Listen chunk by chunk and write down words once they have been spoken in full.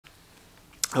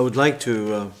I would like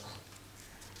to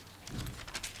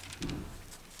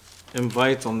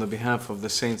invite on the behalf of the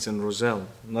saints in Roselle,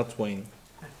 not Wayne,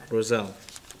 Roselle,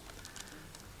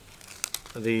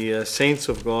 the saints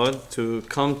of God to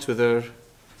come to their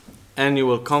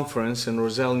annual conference in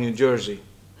Roselle, New Jersey.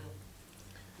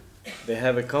 They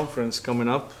have a conference coming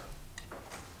up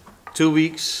 2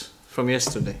 weeks from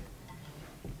yesterday.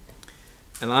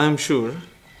 And I am sure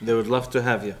they would love to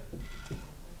have you.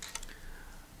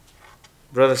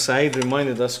 Brother Saeed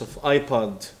reminded us of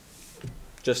iPod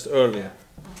just earlier.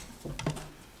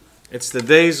 It's the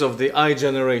days of the I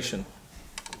generation.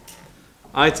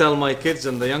 I tell my kids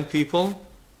and the young people,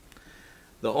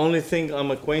 the only thing I'm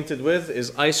acquainted with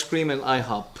is ice cream and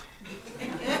IHOP.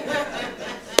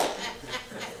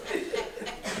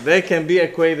 They can be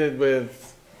acquainted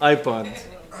with iPod.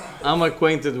 I'm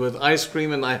acquainted with ice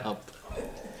cream and IHOP.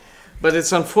 But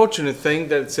it's an unfortunate thing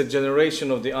that it's a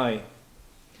generation of the I.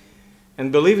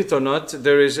 And believe it or not,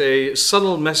 there is a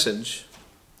subtle message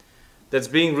that's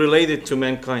being related to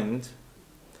mankind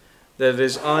that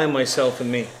is I, myself,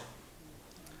 and me.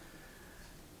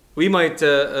 We might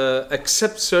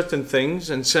accept certain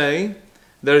things and say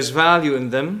there's value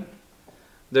in them,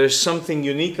 there's something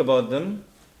unique about them,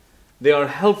 they are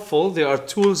helpful, they are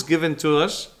tools given to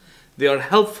us, they are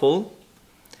helpful,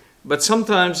 but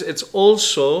sometimes it's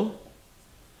also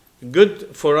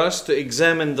good for us to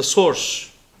examine the source.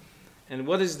 And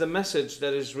what is the message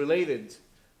that is related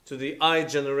to the I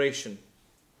generation?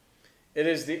 It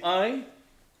is the I,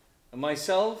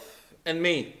 myself, and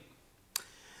me.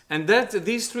 And that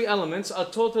these three elements are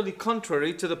totally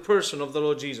contrary to the person of the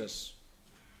Lord Jesus.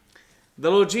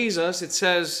 The Lord Jesus, it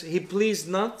says, He pleased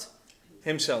not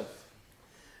Himself.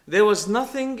 There was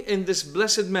nothing in this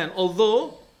blessed man,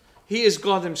 although He is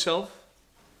God Himself,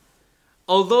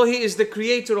 although He is the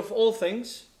creator of all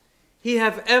things, He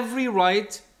have every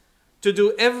right to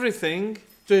do everything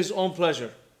to His own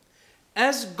pleasure.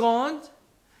 As God,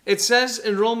 it says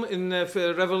in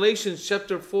Revelation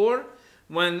chapter 4,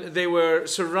 when they were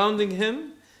surrounding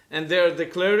Him and they are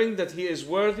declaring that He is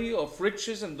worthy of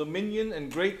riches and dominion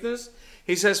and greatness,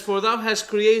 He says, "For Thou hast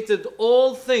created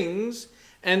all things,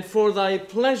 and for Thy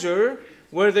pleasure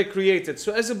were they created."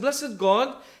 So as a blessed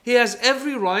God, He has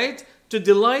every right to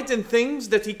delight in things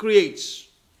that He creates.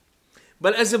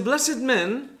 But as a blessed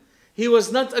man, He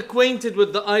was not acquainted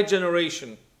with the I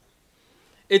generation.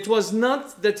 It was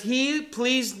not that He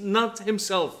pleased not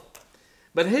Himself,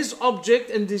 but His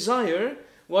object and desire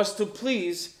was to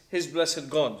please His blessed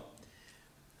God.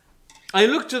 I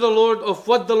look to the Lord of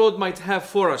what the Lord might have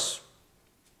for us.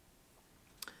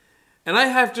 And I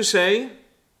have to say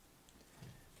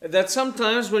that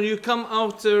sometimes when you come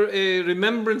after a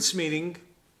remembrance meeting,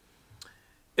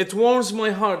 it warms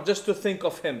my heart just to think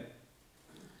of Him.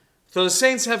 So the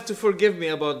saints have to forgive me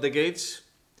about the gates.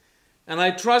 And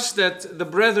I trust that the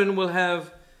brethren will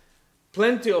have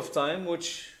plenty of time,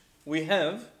 which we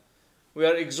have. We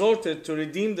are exhorted to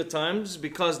redeem the times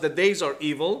because the days are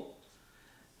evil.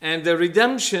 And the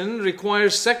redemption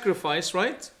requires sacrifice,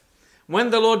 right? When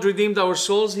the Lord redeemed our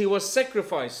souls, He was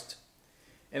sacrificed.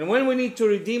 And when we need to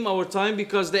redeem our time,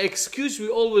 because the excuse we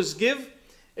always give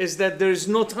is that there is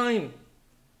no time.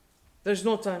 There's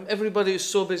no time. Everybody is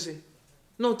so busy.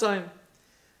 No time.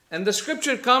 And the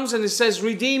scripture comes and it says,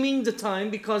 redeeming the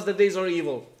time because the days are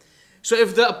evil. So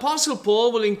if the Apostle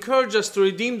Paul will encourage us to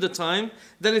redeem the time,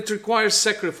 then it requires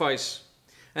sacrifice.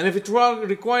 And if it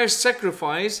requires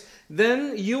sacrifice,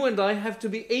 then you and I have to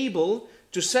be able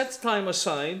to set time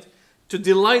aside to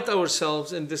delight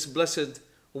ourselves in this blessed,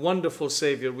 wonderful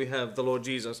Savior we have, the Lord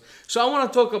Jesus. So I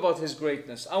want to talk about His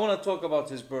greatness. I want to talk about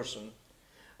His person.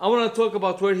 I want to talk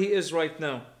about where He is right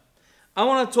now. I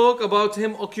want to talk about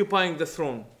Him occupying the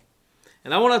throne.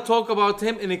 And I want to talk about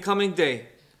Him in a coming day,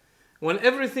 when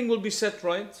everything will be set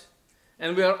right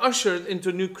and we are ushered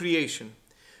into new creation.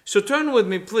 So turn with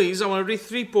me, please. I want to read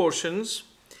three portions.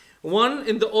 One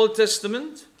in the Old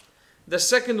Testament, the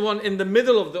second one in the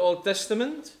middle of the Old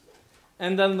Testament,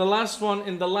 and then the last one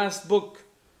in the last book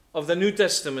of the New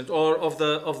Testament or of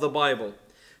the Bible.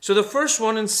 So the first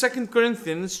one in 2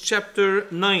 Corinthians chapter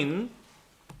 9,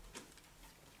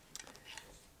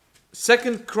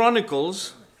 2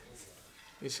 Chronicles.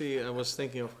 You see, I was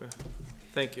thinking of...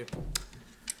 Thank you.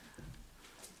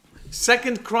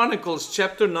 2 Chronicles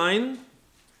chapter 9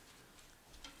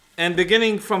 and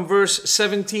beginning from verse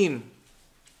 17.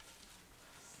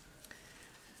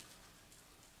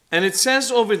 And it says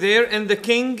over there, "And the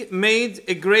king made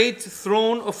a great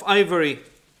throne of ivory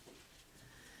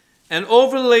and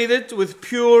overlaid it with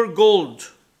pure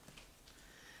gold.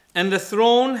 And the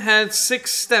throne had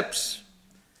 6 steps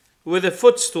with a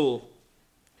footstool.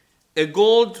 a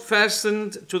gold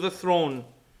fastened to the throne.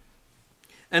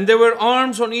 And there were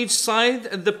arms on each side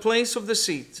at the place of the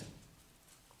seat.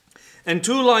 And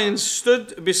 2 lions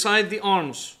stood beside the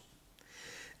arms.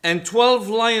 And 12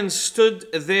 lions stood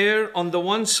there on the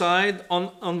one side,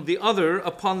 on the other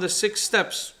upon the 6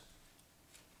 steps.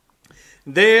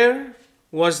 There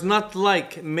was not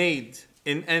like made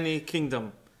in any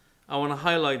kingdom. I want to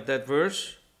highlight that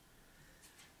verse.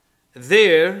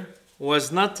 There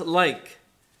was not like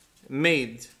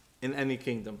made in any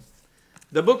kingdom.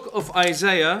 The book of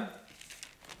Isaiah,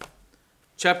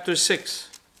 chapter 6.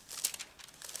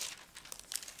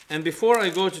 And before I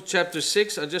go to chapter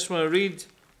 6, I just want to read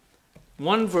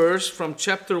one verse from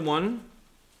chapter 1.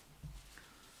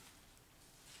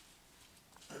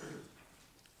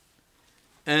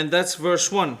 And that's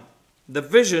verse 1. The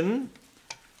vision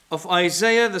of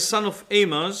Isaiah the son of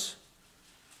Amos,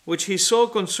 which he saw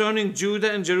concerning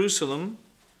Judah and Jerusalem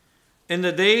in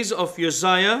the days of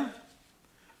Uzziah,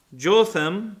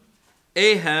 Jotham,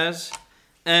 Ahaz,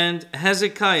 and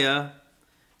Hezekiah,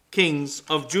 kings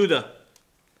of Judah.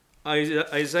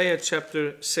 Isaiah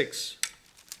chapter 6.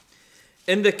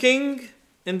 In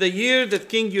the year that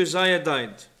King Uzziah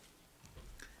died,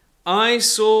 I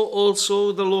saw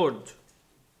also the Lord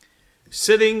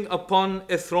sitting upon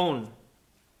a throne,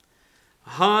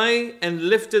 high and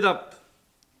lifted up,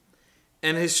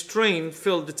 and his train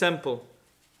filled the temple.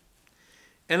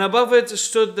 And above it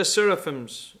stood the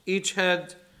seraphims. Each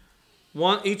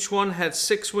one had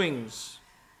 6 wings.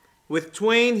 With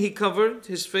 2 he covered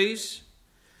his face,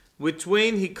 with 2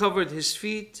 he covered his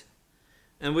feet,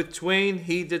 and with 2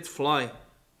 he did fly.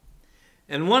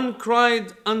 And one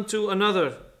cried unto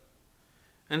another,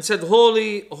 and said,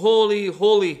 Holy, holy,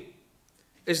 holy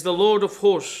is the Lord of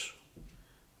hosts.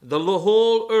 The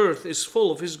whole earth is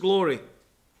full of his glory.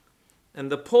 And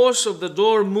the posts of the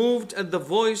door moved at the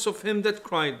voice of him that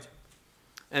cried,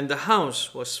 and the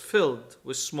house was filled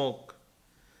with smoke.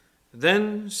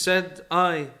 Then said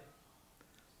I,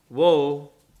 Woe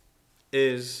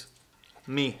is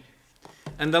me.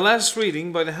 And the last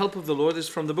reading, by the help of the Lord, is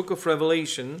from the book of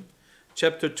Revelation,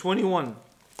 chapter 21.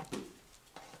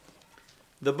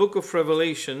 The book of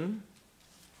Revelation,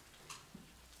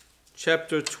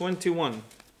 chapter 21.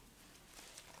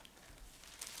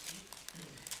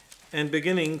 And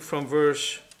beginning from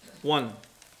verse 1.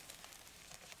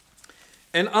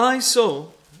 And I saw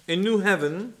a new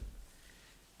heaven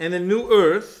and a new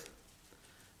earth,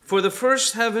 for the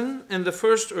first heaven and the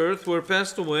first earth were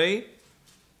passed away,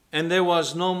 and there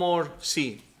was no more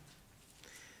sea.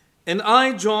 And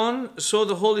I, John, saw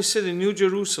the holy city, New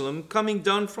Jerusalem, coming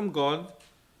down from God,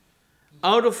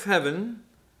 out of heaven,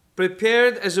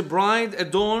 prepared as a bride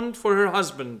adorned for her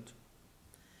husband.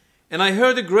 And I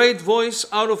heard a great voice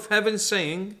out of heaven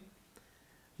saying,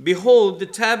 Behold, the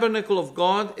tabernacle of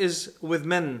God is with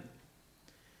men,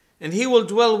 and he will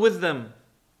dwell with them,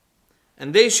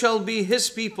 and they shall be his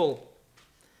people,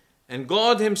 and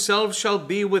God himself shall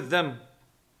be with them,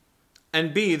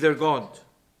 and be their God.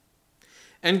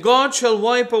 And God shall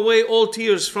wipe away all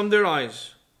tears from their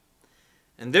eyes,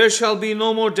 and there shall be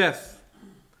no more death,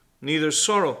 neither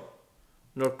sorrow,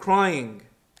 nor crying,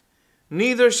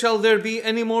 neither shall there be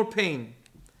any more pain,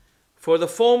 for the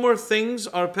former things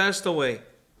are passed away.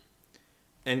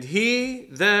 And he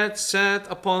that sat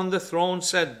upon the throne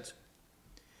said,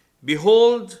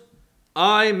 Behold,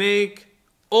 I make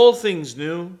all things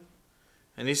new.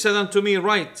 And he said unto me,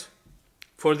 Write,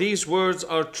 for these words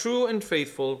are true and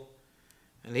faithful.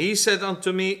 And he said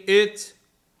unto me, It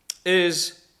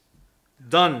is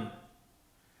done.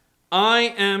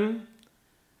 I am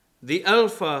the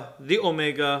Alpha, the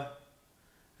Omega,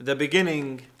 the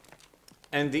beginning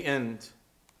and the end.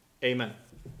 Amen.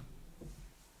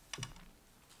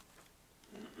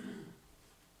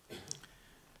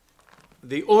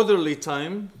 The orderly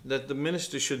time that the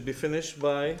ministry should be finished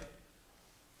by,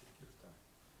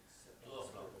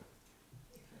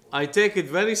 I take it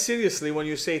very seriously when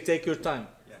you say take your time,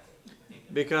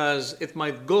 because it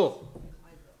might go.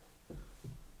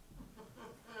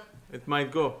 It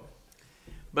might go.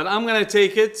 But I'm going to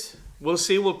take it. We'll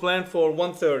see. We'll plan for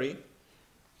 1:30.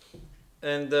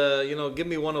 And, give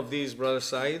me one of these, Brother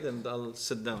Said, and I'll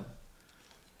sit down.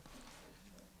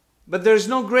 But there's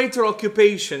no greater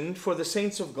occupation for the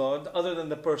saints of God other than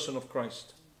the person of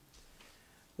Christ.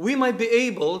 We might be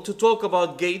able to talk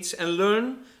about gates and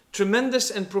learn tremendous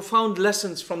and profound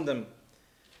lessons from them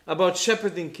about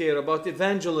shepherding care, about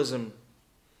evangelism,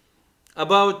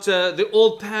 about the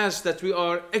old paths that we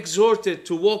are exhorted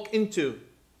to walk into.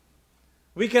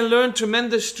 We can learn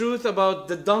tremendous truth about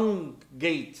the dung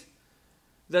gate,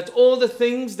 that all the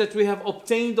things that we have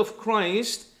obtained of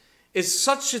Christ is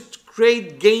such a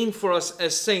great gain for us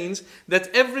as saints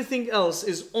that everything else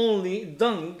is only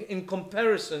dung in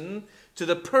comparison to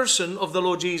the person of the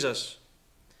Lord Jesus.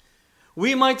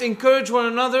 We might encourage one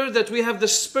another that we have the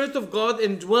Spirit of God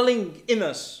indwelling in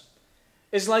us.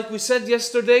 It's like we said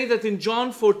yesterday that in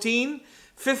John 14,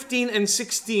 15 and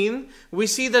 16, we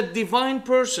see that divine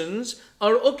persons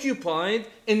are occupied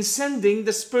in sending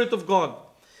the Spirit of God.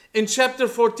 In chapter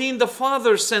 14, the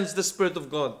Father sends the Spirit of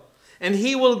God, and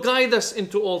He will guide us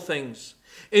into all things.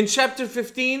 In chapter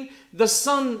 15, the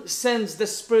Son sends the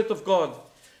Spirit of God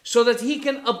so that He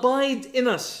can abide in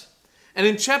us. And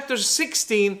in chapter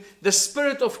 16, the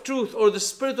Spirit of truth, or the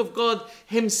Spirit of God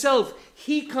Himself,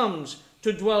 He comes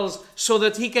to dwell so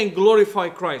that He can glorify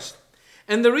Christ.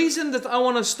 And the reason that I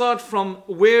want to start from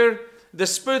where the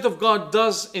Spirit of God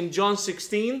does in John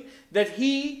 16, that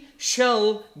He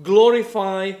shall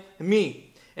glorify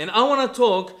me. And I want to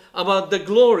talk about the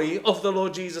glory of the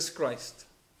Lord Jesus Christ.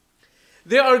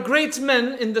 There are great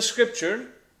men in the scripture,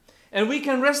 and we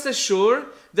can rest assured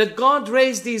that God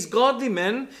raised these godly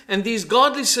men and these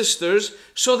godly sisters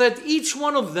so that each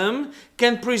one of them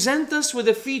can present us with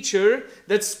a feature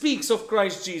that speaks of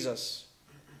Christ Jesus.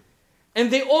 And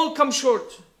they all come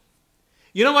short.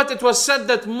 You know what? It was said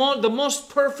that the most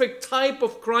perfect type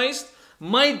of Christ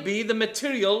might be the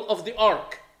material of the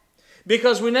ark,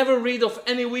 because we never read of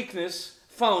any weakness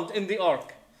found in the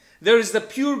ark. There is the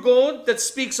pure gold that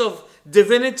speaks of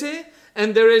divinity,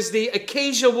 and there is the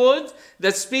acacia wood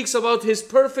that speaks about His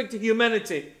perfect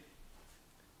humanity.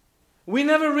 We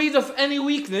never read of any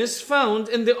weakness found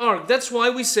in the ark. That's why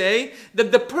we say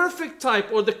that the perfect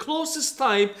type, or the closest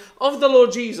type of the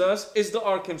Lord Jesus, is the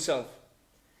ark Himself.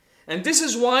 And this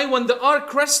is why when the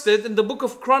ark rested in the book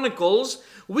of Chronicles,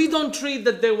 we don't read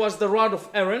that there was the rod of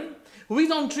Aaron. We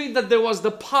don't read that there was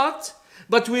the pot.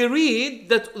 But we read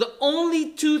that the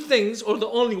only two things, or the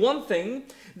only one thing,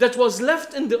 that was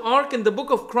left in the ark in the book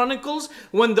of Chronicles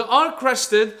when the ark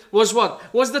rested was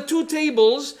what? Was the two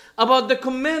tables about the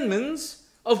commandments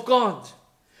of God.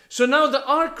 So now the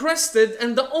ark rested,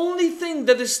 and the only thing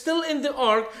that is still in the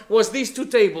ark was these two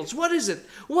tables. What is it?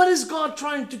 What is God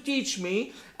trying to teach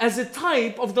me as a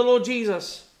type of the Lord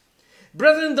Jesus?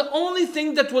 Brethren, the only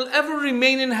thing that will ever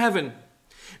remain in heaven,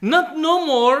 no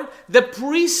more the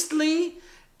priestly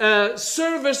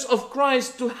service of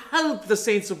Christ to help the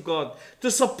saints of God, to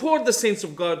support the saints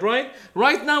of God, right?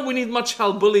 Right now we need much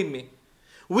help, believe me.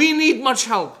 We need much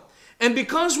help. And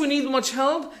because we need much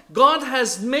help, God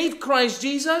has made Christ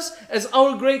Jesus as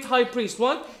our great high priest.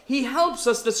 What? He helps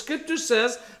us, the scripture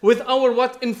says, with our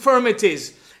what?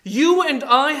 Infirmities. You and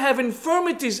I have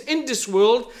infirmities in this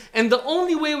world, and the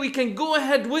only way we can go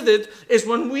ahead with it is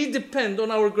when we depend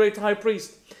on our great high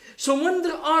priest. So when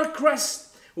the ark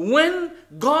rests, when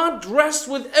God rests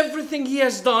with everything He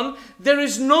has done, there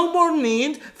is no more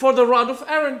need for the rod of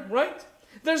Aaron, right?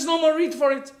 There's no more need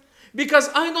for it. Because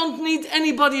I don't need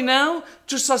anybody now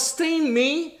to sustain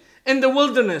me in the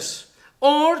wilderness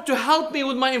or to help me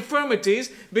with my infirmities,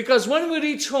 because when we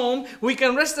reach home, we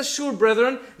can rest assured,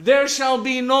 brethren, there shall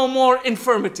be no more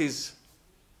infirmities.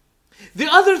 The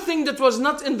other thing that was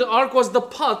not in the ark was the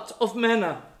pot of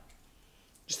manna.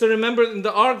 Just to remember, in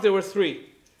the ark there were three.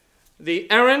 The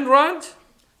Aaron rod,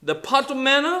 the pot of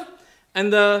manna,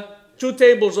 and the two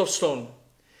tables of stone.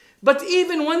 But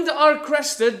even when the ark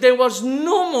rested, there was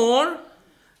no more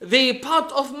the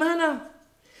pot of manna.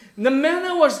 The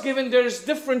manna was given, there is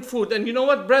different food. And you know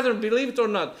what, brethren, believe it or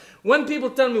not, when people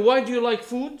tell me, why do you like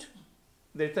food?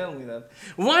 They tell me that.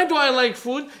 Why do I like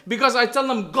food? Because I tell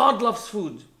them God loves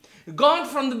food. God,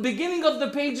 from the beginning of the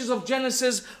pages of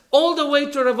Genesis all the way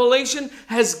to Revelation,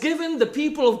 has given the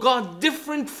people of God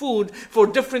different food for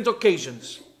different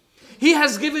occasions. He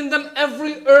has given them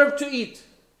every herb to eat.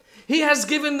 He has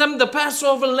given them the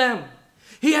Passover lamb.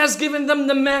 He has given them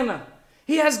the manna.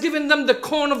 He has given them the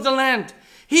corn of the land.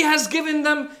 He has given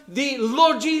them the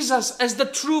Lord Jesus as the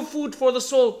true food for the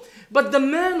soul. But the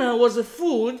manna was a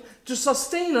food to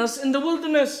sustain us in the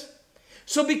wilderness.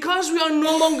 So because we are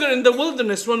no longer in the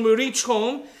wilderness when we reach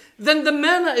home, then the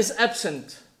manna is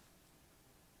absent.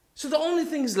 So the only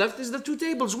thing left is the two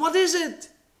tables. What is it?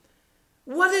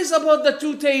 What is about the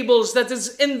two tables that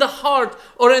is in the heart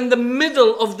or in the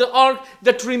middle of the ark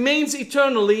that remains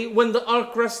eternally when the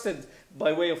ark rested?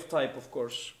 By way of type, of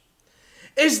course.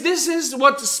 This is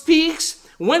what speaks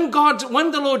when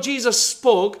the Lord Jesus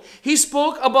spoke. He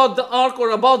spoke about the ark or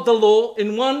about the law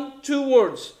in two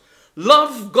words.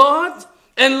 Love God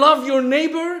and love your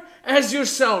neighbor as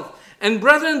yourself. And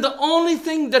brethren, the only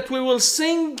thing that we will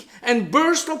sing and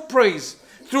burst of praise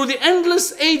through the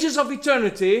endless ages of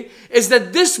eternity is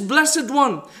that this blessed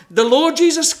one, the Lord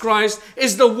Jesus Christ,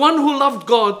 is the one who loved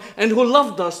God and who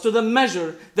loved us to the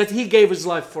measure that He gave His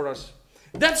life for us.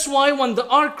 That's why when the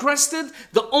ark rested,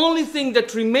 the only thing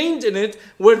that remained in it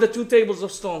were the 2 tables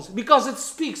of stones, because it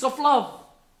speaks of love.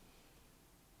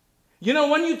 You know,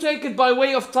 when you take it by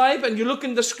way of type and you look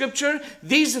in the scripture,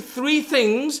 these 3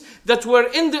 things that were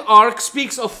in the ark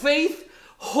speaks of faith,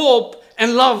 hope,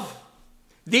 and love.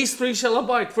 These 3 shall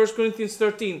abide, 1 Corinthians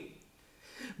 13.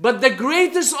 But the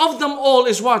greatest of them all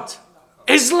is what?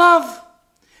 Is love.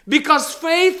 Because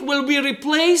faith will be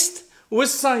replaced with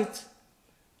sight.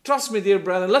 Trust me, dear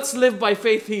brother, let's live by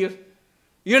faith here.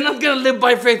 You're not going to live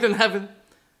by faith in heaven.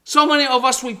 So many of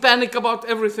us, we panic about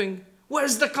everything.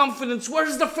 Where's the confidence?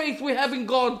 Where's the faith we have in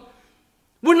God?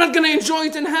 We're not going to enjoy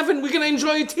it in heaven. We're going to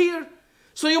enjoy it here.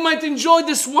 So you might enjoy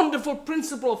this wonderful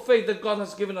principle of faith that God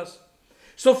has given us.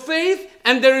 So faith,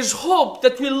 and there is hope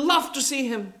that we love to see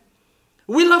Him.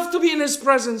 We love to be in His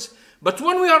presence. But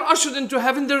when we are ushered into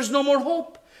heaven, there is no more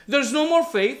hope. There's no more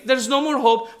faith. There's no more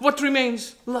hope. What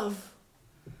remains? Love.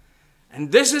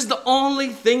 And this is the only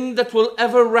thing that will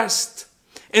ever rest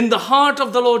in the heart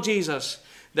of the Lord Jesus.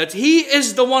 That He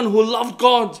is the one who loved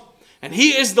God. And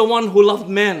He is the one who loved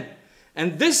man.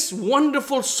 And this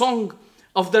wonderful song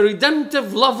of the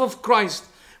redemptive love of Christ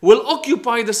will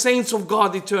occupy the saints of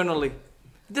God eternally.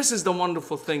 This is the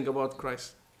wonderful thing about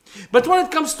Christ. But when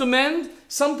it comes to men,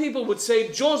 some people would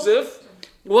say Joseph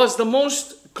was the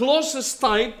most closest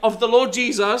type of the Lord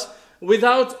Jesus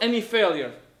without any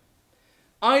failure.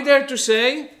 I dare to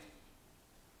say,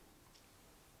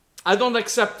 I don't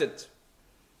accept it.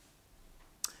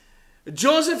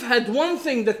 Joseph had one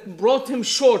thing that brought him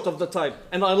short of the type.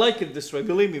 And I like it this way.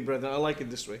 Believe me, brother, I like it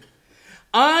this way.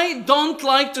 I don't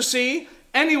like to see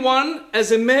anyone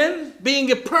as a man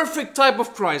being a perfect type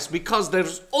of Christ, because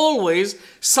there's always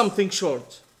something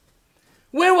short.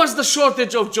 Where was the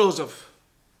shortage of Joseph?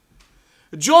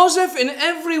 Joseph, in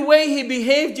every way he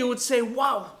behaved, you would say,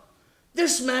 wow,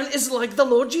 this man is like the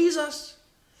Lord Jesus.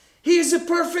 He is a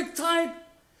perfect type.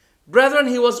 Brethren,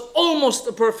 he was almost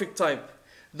a perfect type.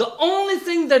 The only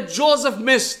thing that Joseph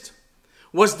missed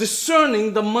was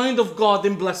discerning the mind of God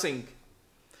in blessing.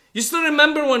 You still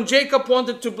remember when Jacob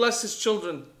wanted to bless his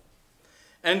children?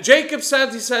 And Jacob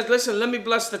said, listen, let me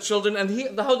bless the children.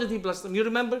 And how did he bless them? You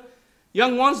remember?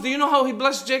 Young ones, do you know how he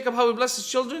blessed Jacob, how he blessed his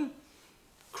children?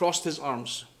 Crossed his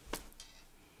arms.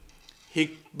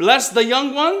 He blessed the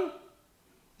young one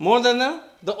more than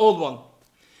the old one.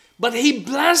 But he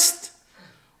blessed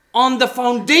on the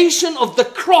foundation of the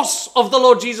cross of the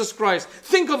Lord Jesus Christ.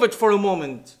 Think of it for a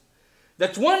moment.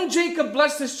 That when Jacob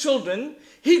blessed his children,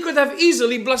 he could have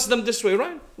easily blessed them this way,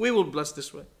 right? We will bless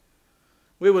this way.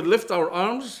 We would lift our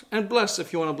arms and bless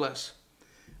if you want to bless.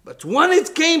 But when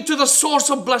it came to the source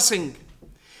of blessing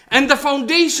and the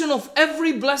foundation of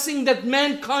every blessing that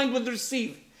mankind would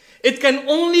receive, it can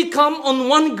only come on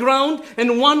one ground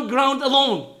and one ground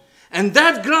alone. And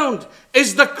that ground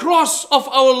is the cross of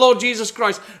our Lord Jesus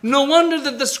Christ. No wonder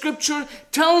that the scripture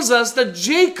tells us that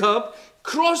Jacob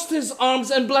crossed his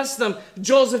arms and blessed them.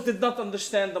 Joseph did not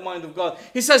understand the mind of God.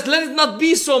 He says, let it not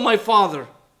be so, my father.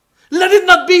 Let it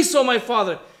not be so, my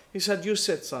father. He said, you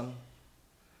sit, son.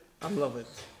 I love it.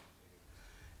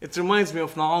 It reminds me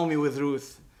of Naomi with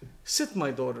Ruth. Sit,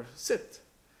 my daughter, sit.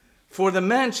 For the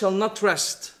man shall not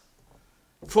rest.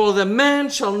 For the man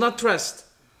shall not rest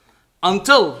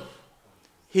until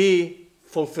he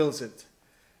fulfills it.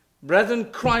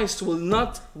 Brethren, Christ will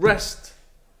not rest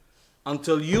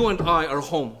until you and I are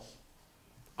home.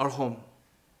 Are home.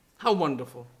 How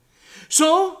wonderful.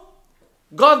 So,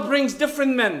 God brings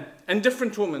different men and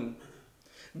different women.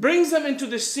 Brings them into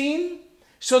the scene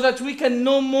so that we can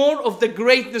know more of the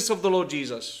greatness of the Lord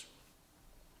Jesus.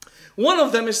 One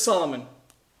of them is Solomon.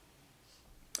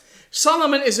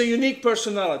 Solomon is a unique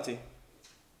personality.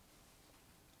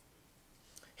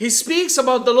 He speaks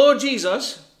about the Lord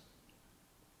Jesus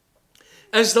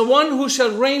as the one who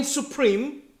shall reign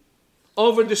supreme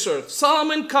over this earth.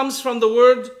 Solomon comes from the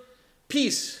word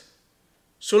peace,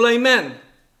 Sulaiman.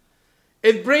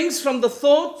 It brings from the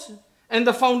thought and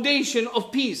the foundation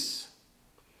of peace.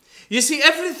 You see,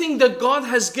 everything that God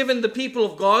has given the people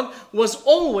of God was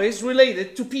always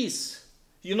related to peace.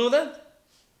 You know that?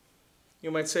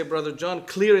 You might say, Brother John,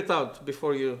 clear it out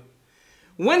before you.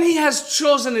 When he has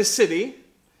chosen a city,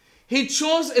 he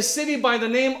chose a city by the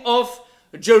name of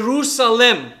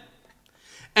Jerusalem.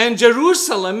 And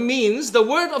Jerusalem means, the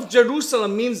word of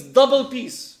Jerusalem means double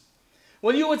peace.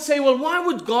 Well, you would say, well, why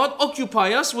would God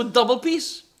occupy us with double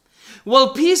peace?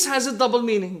 Well, peace has a double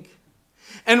meaning.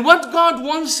 And what God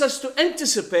wants us to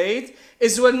anticipate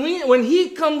is when He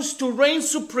comes to reign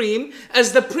supreme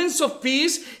as the Prince of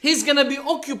Peace, He's going to be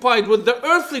occupied with the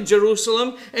earthly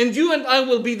Jerusalem, and you and I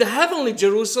will be the heavenly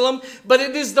Jerusalem, but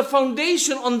it is the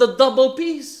foundation on the double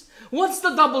peace. What's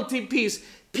the double peace?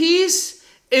 Peace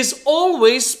is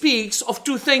always speaks of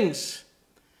two things.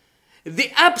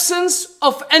 The absence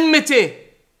of enmity.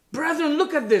 Brethren,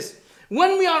 look at this.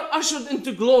 When we are ushered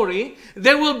into glory,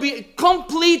 there will be a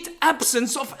complete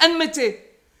absence of enmity.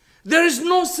 There is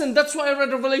no sin. That's why I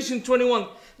read Revelation 21.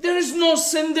 There is no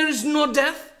sin. There is no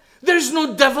death. There is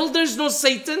no devil. There is no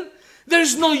Satan. There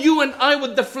is no you and I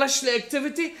with the fleshly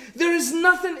activity. There is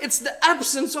nothing. It's the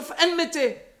absence of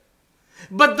enmity.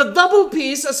 But the double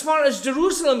peace, as far as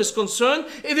Jerusalem is concerned,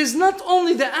 it is not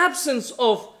only the absence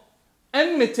of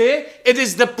enmity, it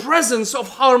is the presence of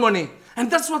harmony. And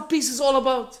that's what peace is all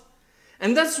about.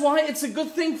 And that's why it's a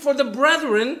good thing for the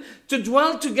brethren to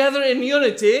dwell together in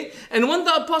unity. And when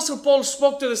the Apostle Paul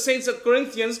spoke to the saints at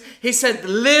Corinthians, he said,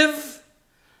 live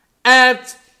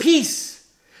at peace.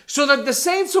 So that the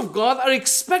saints of God are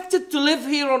expected to live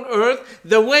here on earth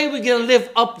the way we're going to live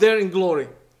up there in glory.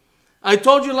 I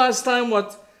told you last time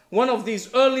what one of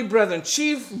these early brethren,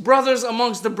 chief brothers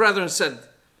amongst the brethren, said.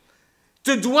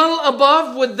 To dwell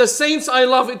above with the saints I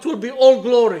love, it will be all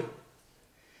glory.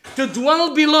 To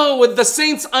dwell below with the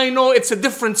saints I know, it's a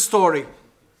different story.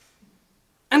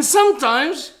 And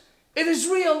sometimes it is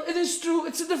real, it is true,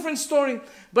 it's a different story.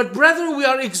 But brethren, we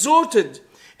are exhorted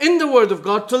in the Word of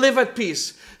God to live at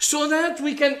peace so that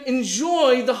we can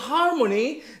enjoy the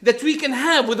harmony that we can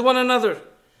have with one another.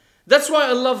 That's why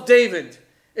I love David.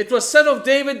 It was said of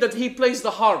David that he plays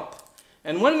the harp.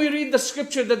 And when we read the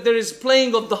scripture that there is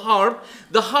playing of the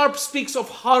harp speaks of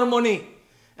harmony.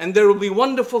 And there will be a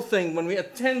wonderful thing when we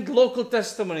attend local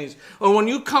testimonies or when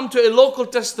you come to a local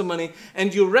testimony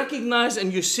and you recognize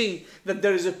and you see that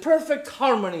there is a perfect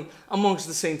harmony amongst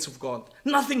the saints of God.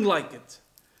 Nothing like it.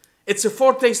 It's a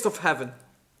foretaste of heaven.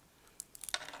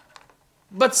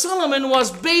 But Solomon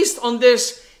was based on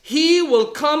this. He will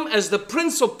come as the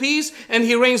Prince of Peace and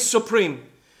he reigns supreme.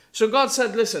 So God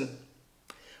said, listen,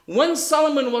 when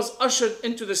Solomon was ushered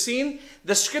into the scene,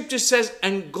 the scripture says,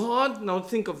 and God, now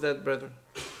think of that, brethren.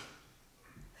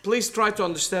 Please try to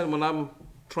understand what I'm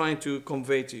trying to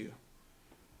convey to you.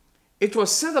 It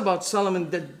was said about Solomon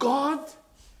that God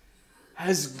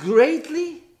has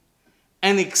greatly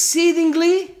and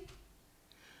exceedingly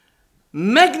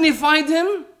magnified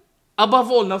him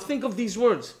above all. Now think of these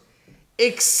words.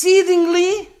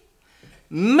 Exceedingly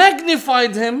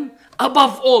magnified him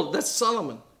above all. That's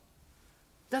Solomon.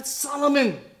 That's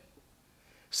Solomon.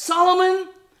 Solomon,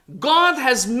 God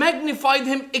has magnified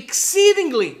him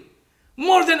exceedingly.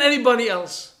 More than anybody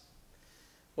else.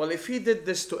 Well, if he did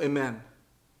this to a man,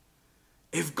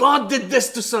 if God did this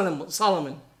to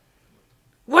Solomon,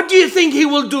 what do you think he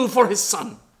will do for his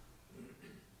son?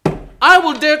 I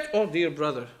will dare... Oh, dear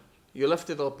brother, you left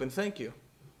it open. Thank you.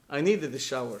 I needed the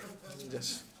shower.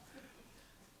 Yes.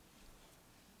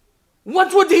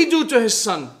 What would he do to his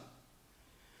son?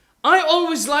 I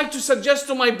always like to suggest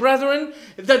to my brethren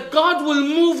that God will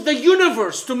move the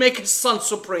universe to make his son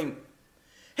supreme.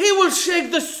 He will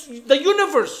shake the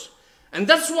universe. And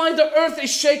that's why the earth is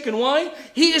shaken. Why?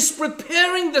 He is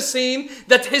preparing the scene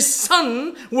that his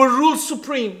son will rule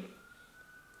supreme.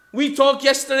 We talked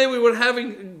yesterday, we were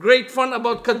having great fun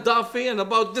about Gaddafi and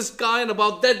about this guy and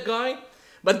about that guy.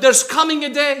 But there's coming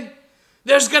a day.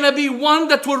 There's going to be one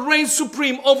that will reign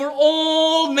supreme over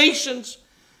all nations.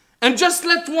 And just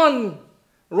let one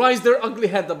rise their ugly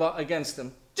head against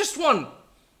him. Just one.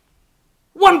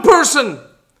 One person.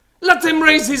 Let him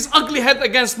raise his ugly head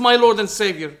against my Lord and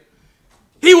Savior.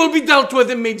 He will be dealt with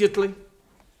immediately.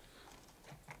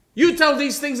 You tell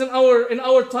these things in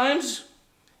our times,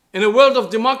 in a world of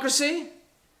democracy,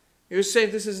 you say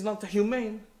this is not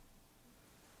humane.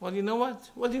 Well, you know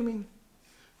what? What do you mean?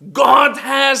 God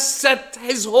has set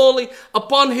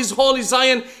upon his holy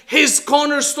Zion, his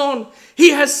cornerstone. He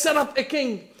has set up a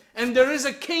king. And there is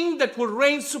a king that will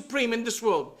reign supreme in this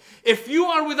world. If you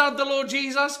are without the Lord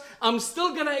Jesus, I'm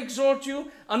still going to exhort you.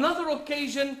 Another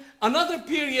occasion, another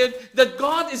period that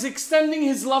God is extending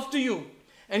his love to you.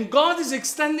 And God is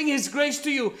extending his grace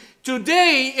to you.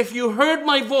 Today, if you heard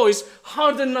my voice,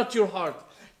 harden not your heart.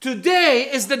 Today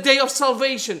is the day of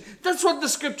salvation. That's what the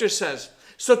scripture says.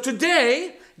 So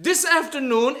today, this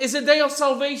afternoon is a day of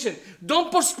salvation.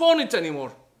 Don't postpone it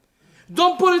anymore.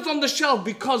 Don't put it on the shelf,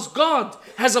 because God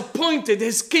has appointed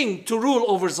his king to rule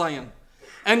over Zion.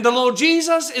 And the Lord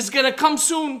Jesus is going to come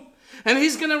soon. And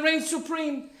he's going to reign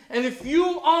supreme. And if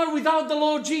you are without the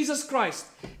Lord Jesus Christ,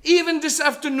 even this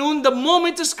afternoon, the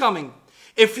moment is coming.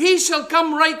 If he shall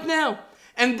come right now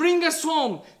and bring us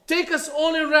home. Take us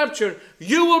all in rapture.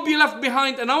 You will be left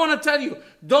behind. And I want to tell you,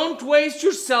 don't waste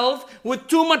yourself with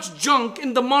too much junk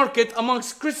in the market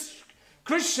amongst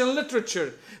Christian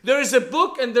literature. There is a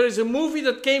book and there is a movie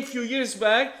that came a few years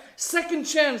back, Second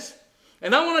Chance.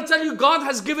 And I want to tell you, God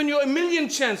has given you 1,000,000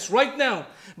 chances right now.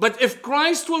 But if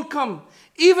Christ will come,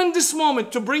 even this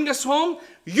moment, to bring us home,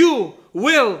 you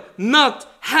will not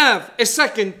have a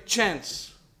second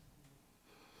chance.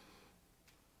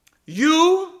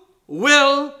 You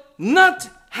will not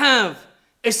have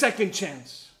a second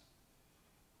chance.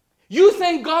 You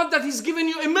thank God that He's given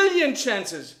you 1,000,000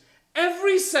 chances.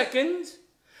 Every second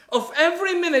of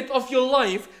every minute of your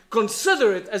life,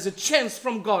 consider it as a chance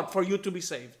from God for you to be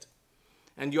saved.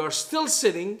 And you are still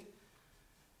sitting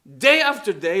day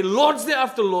after day, Lord's Day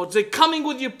after Lord's Day, coming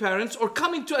with your parents or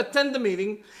coming to attend the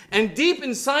meeting, and deep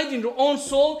inside in your own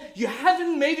soul, you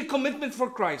haven't made a commitment for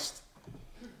Christ.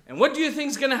 And what do you think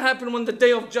is going to happen when the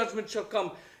day of judgment shall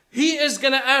come? He is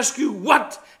going to ask you,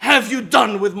 what have you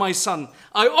done with my son?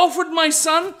 I offered my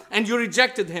son and you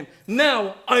rejected him.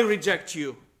 Now I reject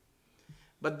you.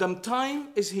 But the time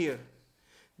is here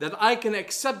that I can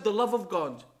accept the love of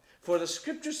God. For the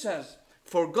scripture says,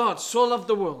 for God so loved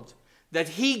the world that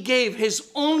He gave His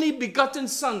only begotten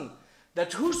Son,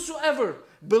 that whosoever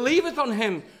believeth on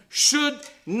Him should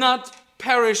not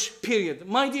perish, period.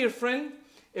 My dear friend,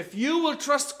 if you will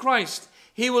trust Christ,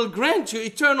 He will grant you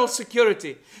eternal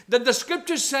security. That the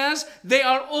scripture says they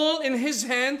are all in His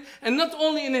hand, and not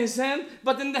only in His hand,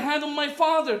 but in the hand of my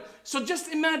Father. So just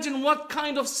imagine what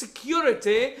kind of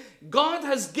security God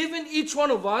has given each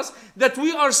one of us, that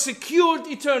we are secured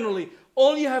eternally.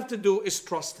 All you have to do is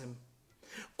trust Him.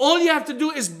 All you have to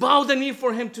do is bow the knee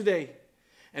for Him today.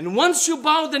 And once you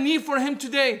bow the knee for Him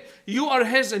today, you are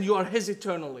His and you are His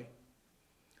eternally.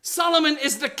 Solomon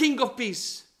is the King of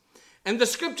peace. And the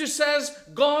scripture says,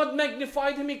 God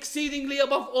magnified him exceedingly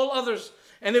above all others.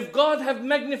 And if God have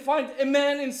magnified a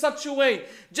man in such a way,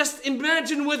 just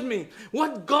imagine with me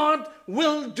what God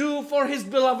will do for His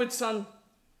beloved Son.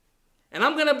 And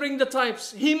I'm going to bring the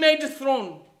types. He made a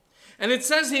throne. And it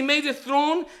says He made a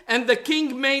throne, and the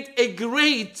king made a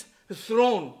great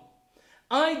throne.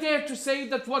 I dare to say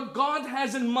that what God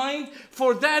has in mind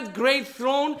for that great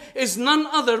throne is none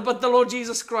other but the Lord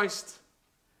Jesus Christ.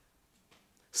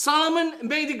 Solomon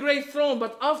made a great throne,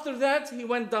 but after that he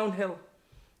went downhill.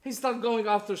 He started going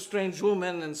after strange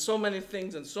women and so many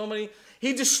things and so many.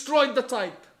 He destroyed the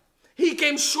type. He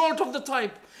came short of the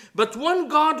type. But when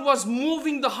God was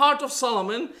moving the heart of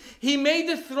Solomon, He made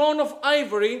a throne of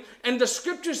ivory, and the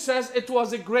scripture says it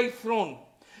was a great throne.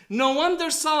 No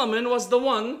wonder Solomon was the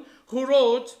one who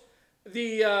wrote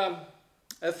the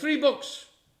 3 books.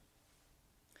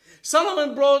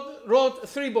 Solomon wrote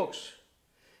 3 books.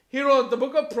 He wrote the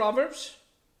book of Proverbs.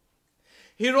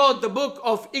 He wrote the book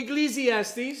of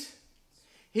Ecclesiastes.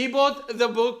 He wrote the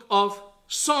book of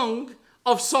Song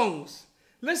of Songs.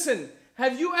 Listen,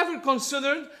 have you ever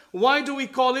considered why do we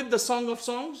call it the Song of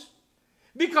Songs?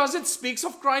 Because it speaks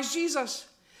of Christ Jesus.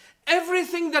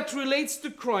 Everything that relates to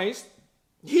Christ,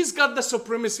 He's got the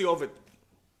supremacy of it.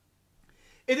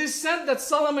 It is said that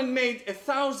Solomon made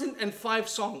 1,005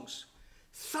 songs.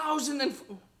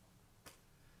 1,005.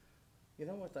 You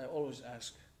know what I always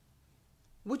ask?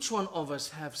 Which one of us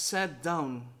have sat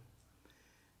down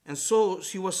and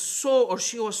she was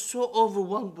so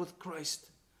overwhelmed with Christ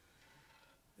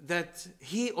that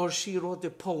he or she wrote a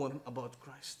poem about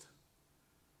Christ?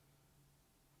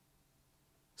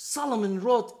 Solomon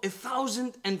wrote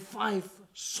 1,005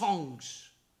 songs.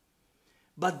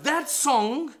 But that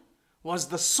song was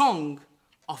the Song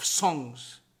of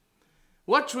Songs.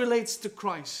 What relates to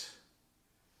Christ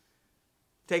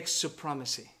takes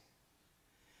supremacy.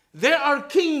 There are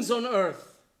kings on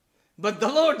earth, but the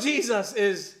Lord Jesus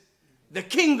is the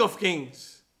King of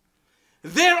kings.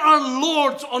 There are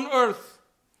lords on earth,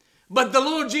 but the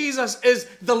Lord Jesus is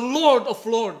the Lord of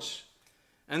lords.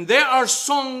 And there are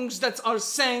songs that are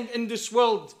sang in this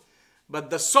world, but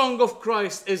the song of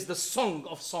Christ is the Song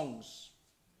of Songs.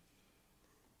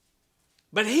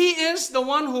 But He is the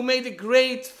one who made a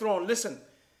great throne. Listen,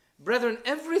 brethren,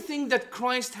 everything that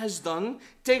Christ has done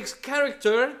takes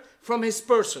character from His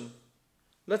person.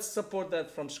 Let's support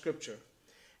that from Scripture.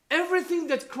 Everything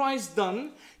that Christ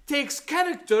done takes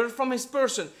character from His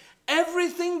person.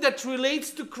 Everything that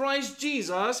relates to Christ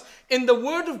Jesus in the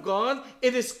Word of God,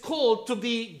 it is called to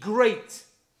be great.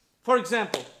 For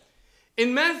example,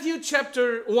 in Matthew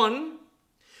chapter 1,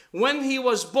 when He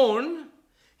was born,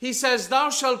 He says,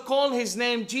 "Thou shalt call His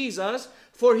name Jesus,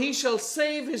 for He shall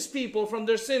save His people from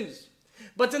their sins."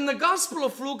 But in the Gospel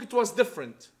of Luke, it was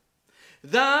different.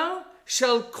 "Thou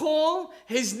shalt call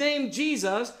His name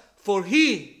Jesus, for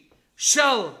he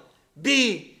shall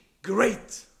be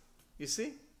great. You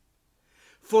see?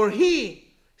 For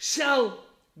he shall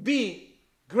be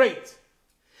great.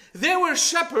 There were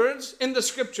shepherds in the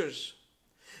scriptures.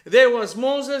 There was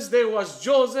Moses, there was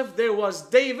Joseph, there was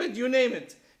David, you name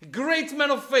it. Great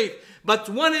men of faith. But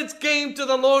when it came to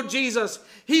the Lord Jesus,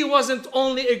 he wasn't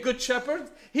only a good shepherd.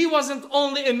 He wasn't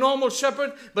only a normal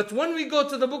shepherd. But when we go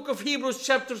to the book of Hebrews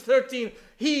chapter 13,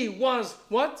 he was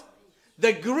what?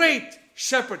 The great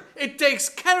shepherd. It takes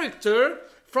character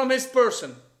from his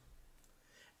person.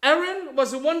 Aaron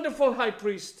was a wonderful high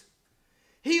priest.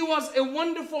 He was a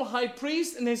wonderful high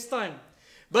priest in his time.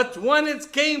 But when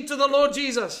it came to the Lord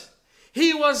Jesus,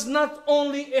 he was not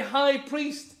only a high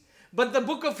priest, but the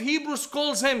book of Hebrews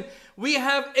calls him, we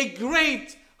have a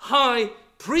great high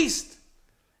priest.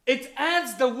 It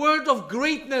adds the word of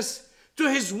greatness to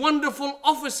his wonderful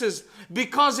offices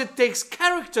because it takes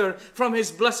character from his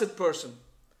blessed person.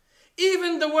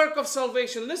 Even the work of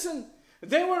salvation. Listen,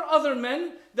 there were other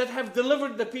men that have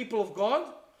delivered the people of God.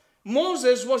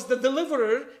 Moses was the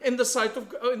deliverer in the sight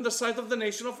of the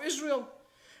nation of Israel.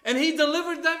 And he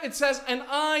delivered them. It says, and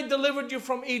I delivered you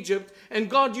from Egypt. And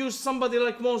God used somebody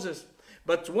like Moses.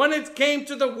 But when it came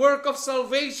to the work of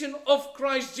salvation of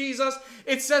Christ Jesus,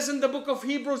 it says in the book of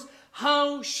Hebrews,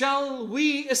 how shall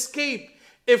we escape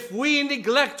if we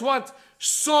neglect what?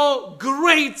 So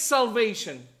great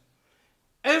salvation.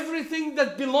 Everything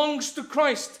that belongs to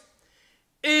Christ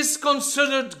is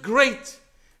considered great.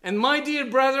 And my dear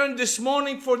brethren, this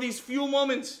morning for these few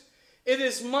moments, it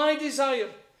is my desire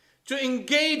to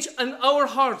engage in our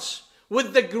hearts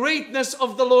with the greatness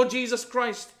of the Lord Jesus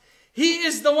Christ. He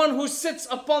is the one who sits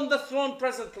upon the throne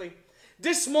presently.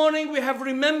 This morning we have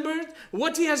remembered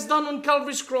what he has done on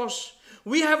Calvary's cross.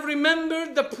 We have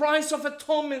remembered the price of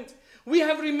atonement. We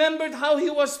have remembered how he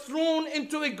was thrown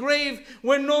into a grave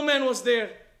where no man was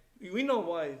there. We know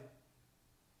why.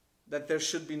 That there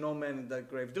should be no man in that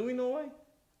grave. Do we know why?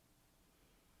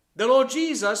 The Lord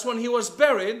Jesus, when he was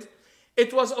buried,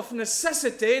 it was of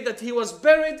necessity that he was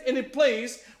buried in a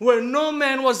place where no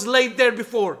man was laid there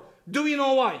before. Do we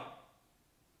know why?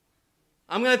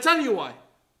 I'm going to tell you why.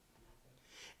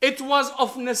 It was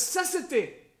of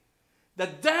necessity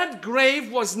that that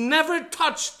grave was never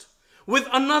touched with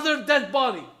another dead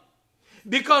body.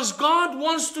 Because God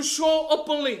wants to show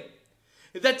openly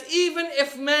that even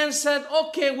if man said,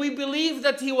 okay, we believe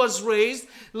that he was raised,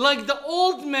 like the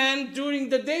old man during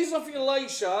the days of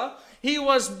Elisha, he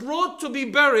was brought to be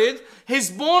buried,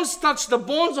 his bones touched the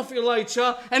bones of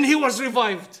Elisha, and he was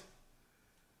revived.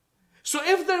 So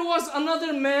if there was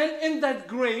another man in that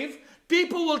grave,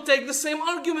 people will take the same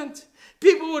argument.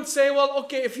 People would say, well,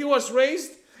 okay, if he was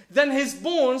raised, then his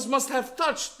bones must have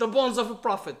touched the bones of a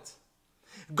prophet.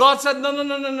 God said,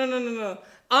 no.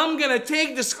 I'm going to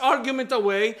take this argument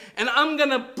away and I'm going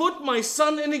to put my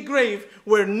son in a grave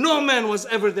where no man was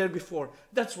ever there before.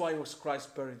 That's why was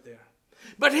Christ buried there.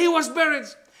 But he was buried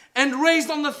and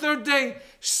raised on the third day,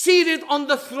 seated on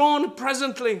the throne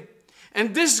presently.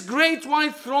 And this great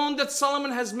white throne that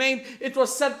Solomon has made, it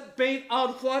was made out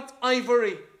of what?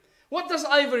 Ivory. What does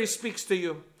ivory speaks to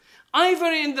you?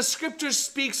 Ivory in the scriptures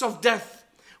speaks of death.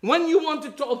 When you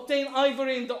wanted to obtain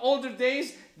ivory in the older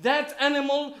days, that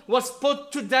animal was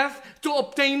put to death to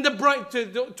obtain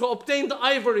the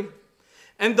ivory.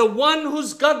 And the one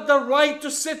who's got the right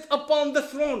to sit upon the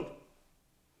throne,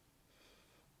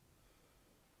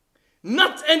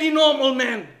 not any normal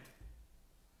man,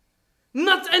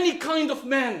 not any kind of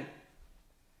man,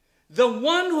 the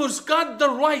one who's got the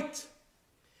right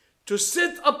to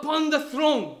sit upon the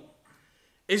throne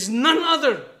is none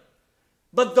other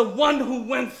but the one who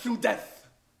went through death.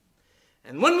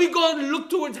 And when we go and look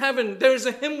toward heaven, there is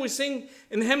a hymn we sing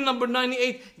in hymn number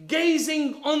 98,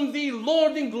 gazing on thee,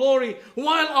 Lord, in glory,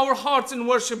 while our hearts in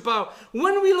worship bow.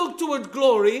 When we look toward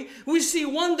glory, we see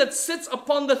one that sits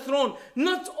upon the throne,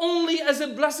 not only as a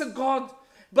blessed God,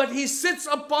 but he sits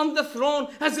upon the throne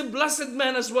as a blessed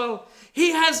man as well.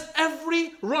 He has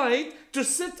every right to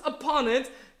sit upon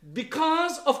it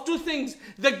because of two things: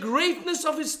 the greatness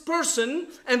of his person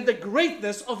and the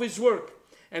greatness of his work.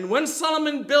 And when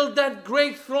Solomon built that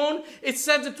great throne, it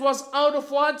said it was out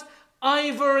of what?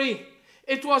 Ivory.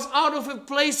 It was out of a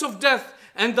place of death.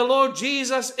 And the Lord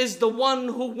Jesus is the one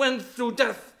who went through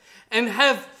death and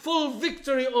have full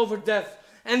victory over death.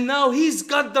 And now he's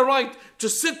got the right to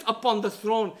sit upon the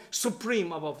throne,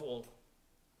 supreme above all.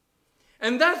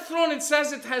 And that throne, it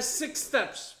says it has 6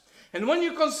 steps. And when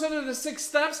you consider the 6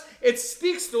 steps, it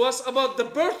speaks to us about the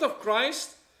birth of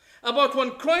Christ, about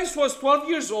when Christ was 12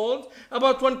 years old,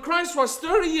 about when Christ was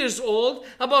 30 years old,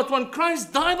 about when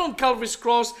Christ died on Calvary's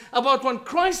cross, about when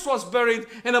Christ was buried,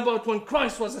 and about when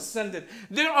Christ was ascended.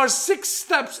 There are 6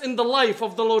 steps in the life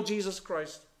of the Lord Jesus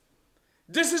Christ.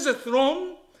 This is a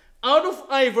throne out of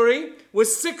ivory with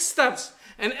 6 steps.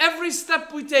 And every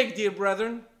step we take, dear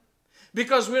brethren,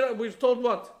 because we're told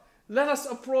what? Let us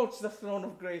approach the throne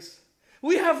of grace.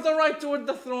 We have the right toward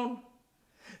the throne.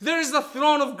 There is the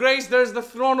throne of grace. There is the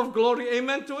throne of glory.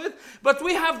 Amen to it. But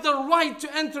we have the right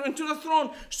to enter into the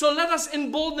throne. So let us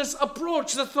in boldness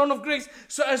approach the throne of grace.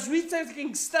 So as we're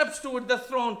taking steps toward the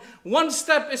throne, one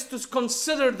step is to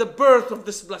consider the birth of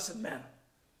this blessed man.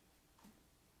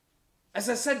 As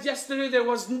I said yesterday, there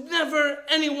was never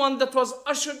anyone that was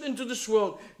ushered into this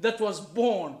world that was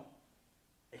born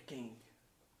a king.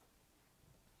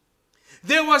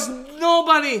 There was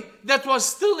nobody that was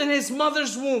still in his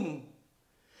mother's womb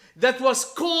that was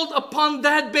called upon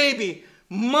that baby,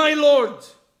 my Lord.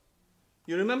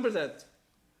 You remember that?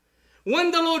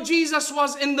 When the Lord Jesus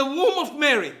was in the womb of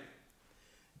Mary,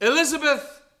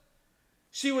 Elizabeth,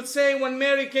 she would say when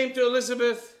Mary came to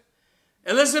Elizabeth,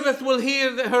 Elizabeth will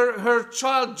hear her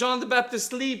child, John the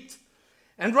Baptist, leaped.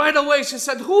 And right away she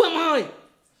said, who am I?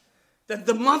 That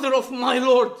the mother of my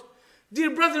Lord.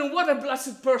 Dear brethren, what a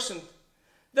blessed person.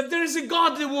 That there is a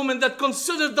godly woman that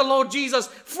considered the Lord Jesus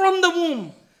from the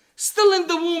womb. Still in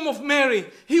the womb of Mary.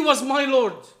 He was my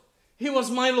Lord. He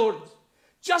was my Lord.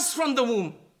 Just from the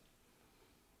womb.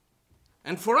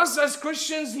 And for us as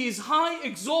Christians, He is high,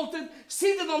 exalted,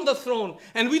 seated on the throne.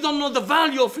 And we don't know the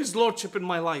value of His Lordship in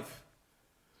my life.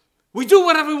 We do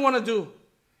whatever we want to do.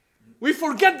 We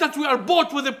forget that we are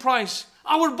bought with a price.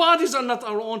 Our bodies are not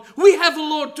our own. We have a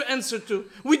Lord to answer to.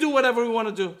 We do whatever we want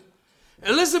to do.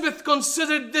 Elizabeth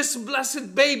considered this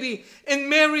blessed baby in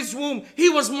Mary's womb. He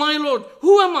was my Lord.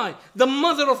 Who am I? The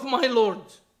mother of my Lord.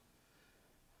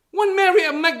 When Mary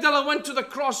of Magdala went to the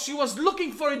cross, she was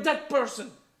looking for a dead person.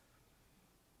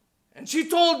 And she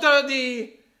told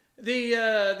the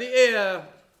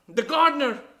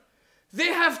gardener, they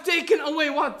have taken away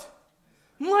what?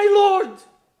 My Lord.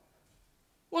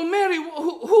 Well, Mary,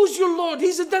 who's your Lord?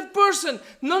 He's a dead person.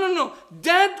 No.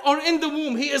 Dead or in the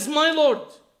womb, He is my Lord.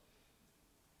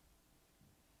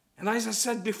 And as I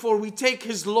said before, we take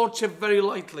His Lordship very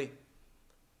lightly.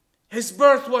 His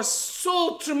birth was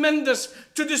so tremendous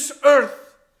to this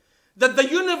earth that the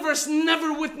universe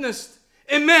never witnessed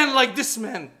a man like this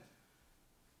man.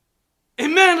 A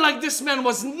man like this man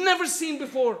was never seen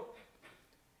before.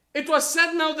 It was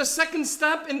said now the second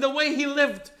step in the way he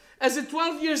lived as a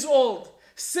 12 years old,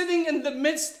 sitting in the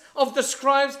midst of the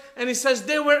scribes, and he says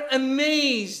they were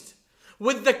amazed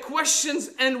with the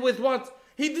questions and with what?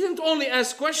 He didn't only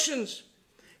ask questions.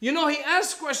 You know, He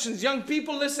asked questions. Young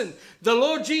people, listen. The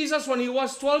Lord Jesus, when He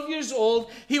was 12 years old,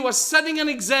 He was setting an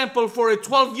example for a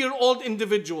 12-year-old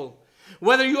individual.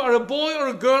 Whether you are a boy or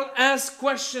a girl, ask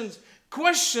questions.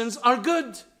 Questions are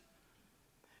good.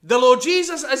 The Lord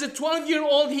Jesus, as a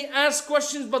 12-year-old, He asked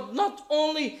questions, but not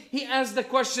only He asked the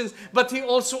questions, but He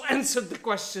also answered the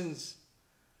questions.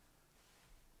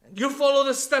 You follow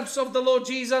the steps of the Lord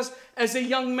Jesus. As a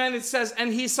young man, it says,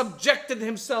 and He subjected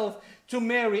Himself to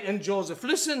Mary and Joseph.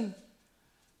 Listen,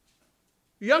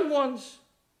 young ones,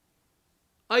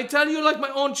 I tell you like my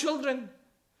own children.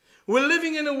 We're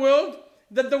living in a world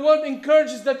that the world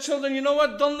encourages the children. You know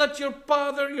what? Don't let your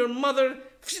father, your mother,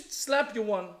 slap you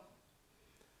one.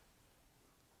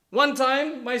 One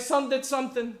time, my son did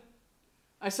something.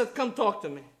 I said, come talk to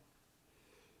me.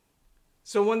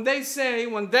 So when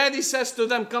daddy says to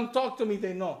them, come talk to me,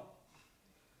 they know.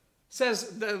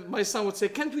 My son would say,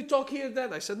 can't we talk here,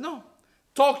 Dad? I said, no,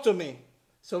 talk to me.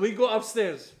 So we go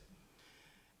upstairs.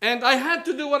 And I had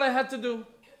to do what I had to do.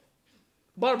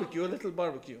 Barbecue, a little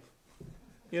barbecue.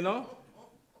 You know?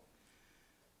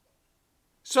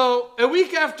 So a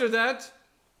week after that,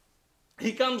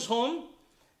 he comes home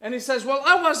and he says, well,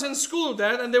 I was in school,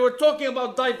 Dad, and they were talking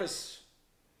about DIFUS.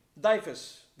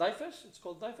 DIFUS? It's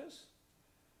called DIFUS?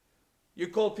 You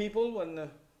call people when...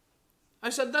 I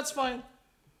said, that's fine.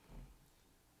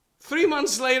 3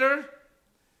 months later,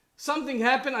 something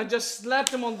happened. I just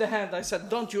slapped him on the hand. I said,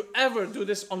 don't you ever do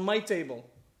this on my table.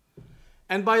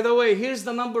 And by the way, here's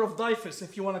the number of DIFUS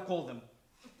if you want to call them.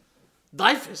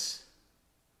 DIFUS?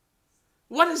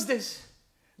 What is this?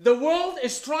 The world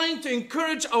is trying to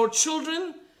encourage our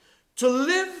children to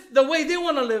live the way they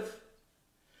want to live,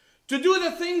 to do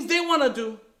the things they want to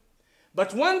do.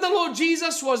 But when the Lord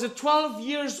Jesus was 12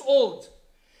 years old,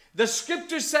 the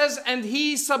scripture says, and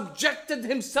He subjected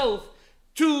Himself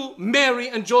to Mary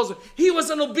and Joseph. He was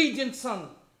an obedient son.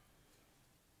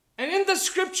 And in the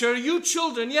scripture, you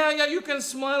children, you can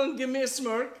smile and give me a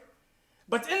smirk.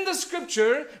 But in the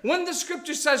scripture, when the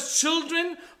scripture says,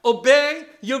 children, obey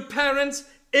your parents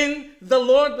in the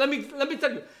Lord, let me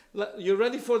tell you. You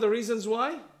ready for the reasons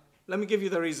why? Let me give you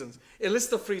the reasons. A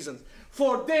list of reasons.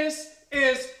 For this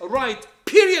is right.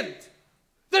 Period.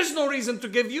 There's no reason to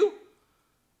give you.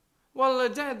 Well,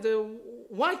 Dad,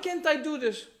 why can't I do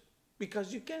this?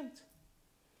 Because you can't.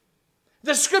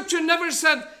 The scripture never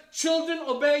said, children,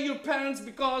 obey your parents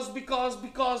because.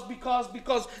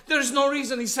 There's no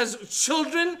reason. He says,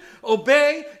 children,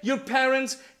 obey your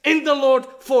parents in the Lord,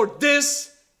 for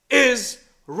this is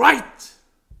right.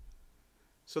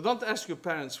 So don't ask your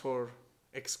parents for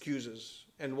excuses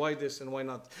and why this and why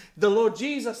not. The Lord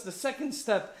Jesus, the second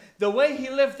step, the way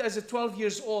he lived as a 12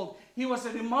 years old, he was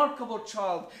a remarkable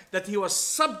child that he was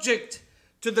subject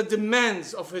to the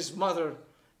demands of his mother,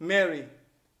 Mary,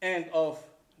 and of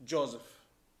Joseph.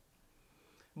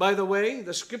 By the way,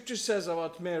 the scripture says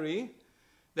about Mary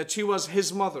that she was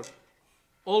his mother.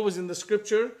 Always in the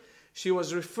scripture, she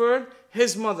was referred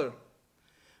his mother.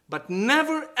 But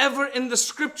never ever in the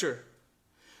scripture,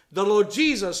 the Lord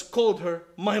Jesus called her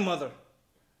my mother.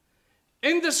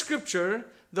 In the scripture,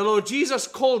 the Lord Jesus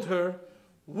called her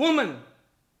woman.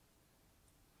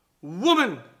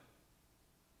 Woman.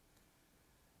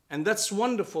 And that's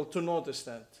wonderful to notice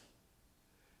that.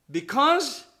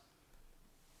 Because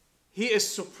he is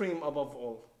supreme above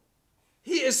all.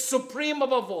 He is supreme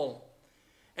above all.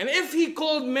 And if he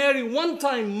called Mary one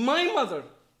time my mother,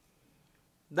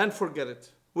 then forget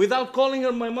it. Without calling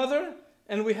her my mother,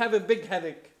 and we have a big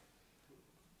headache.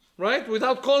 Right?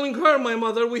 Without calling her my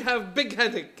mother, we have big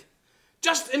headache.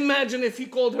 Just imagine if he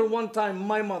called her one time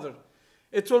my mother.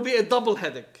 It will be a double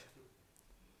headache.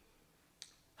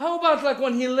 How about like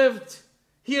when he lived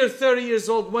here 30 years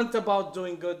old, went about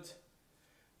doing good.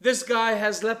 This guy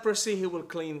has leprosy, he will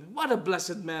clean. What a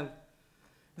blessed man.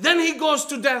 Then he goes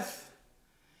to death.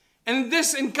 And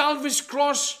this in Calvary's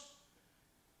cross,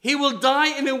 he will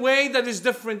die in a way that is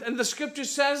different. And the scripture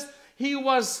says he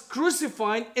was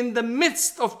crucified in the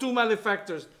midst of two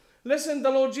malefactors. Listen,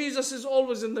 the Lord Jesus is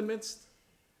always in the midst.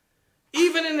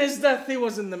 Even in his death, he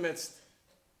was in the midst.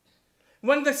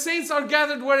 When the saints are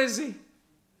gathered, where is he?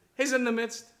 He's in the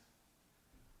midst.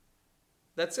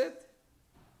 That's it.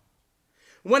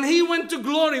 When he went to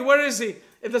glory, where is he?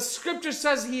 The scripture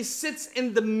says he sits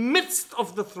in the midst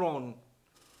of the throne.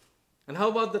 And how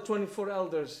about the 24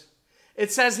 elders?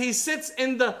 It says he sits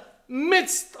in the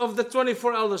midst of the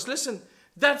 24 elders. Listen,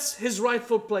 that's his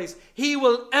rightful place. He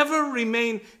will ever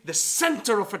remain the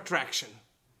center of attraction.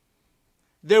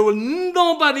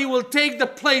 Nobody will take the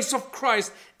place of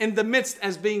Christ in the midst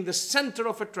as being the center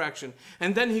of attraction.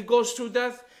 And then he goes through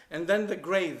death and then the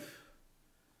grave.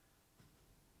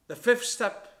 The fifth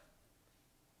step.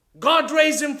 God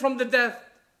raised him from the death.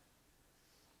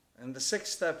 And the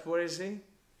sixth step, where is he?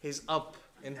 He's up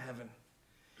in heaven.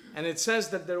 And it says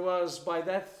that there was by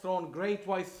that throne, great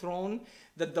white throne,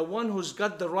 that the one who's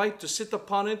got the right to sit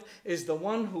upon it is the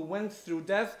one who went through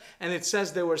death. And it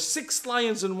says there were 6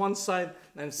 lions on one side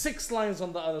and 6 lions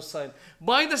on the other side.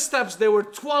 By the steps, there were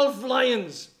 12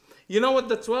 lions. You know what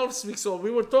the 12 speaks of?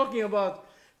 We were talking about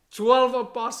 12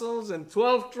 apostles and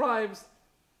 12 tribes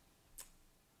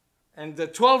and the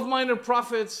 12 minor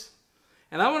prophets.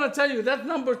 And I want to tell you that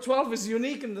number 12 is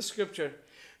unique in the scripture.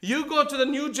 You go to the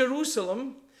New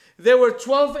Jerusalem, there were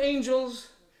 12 angels,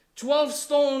 12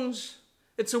 stones.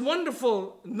 It's a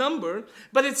wonderful number,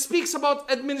 but it speaks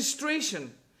about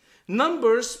administration.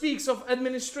 Number speaks of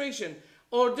administration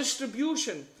or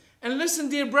distribution. And listen,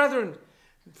 dear brethren,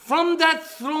 from that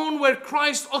throne where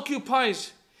Christ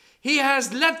occupies, he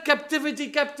has led captivity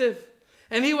captive.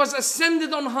 And he was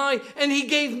ascended on high and he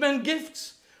gave men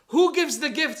gifts. Who gives the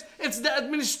gifts? It's the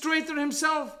administrator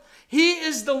himself. He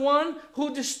is the one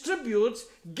who distributes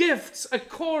gifts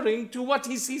according to what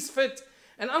he sees fit.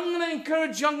 And I'm going to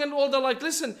encourage young and old alike.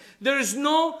 Listen, there is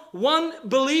no one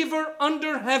believer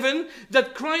under heaven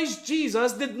that Christ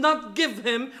Jesus did not give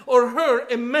him or her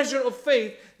a measure of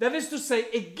faith. That is to say,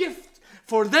 a gift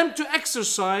for them to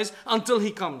exercise until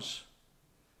he comes.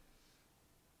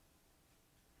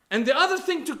 And the other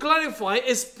thing to clarify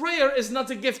is prayer is not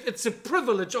a gift. It's a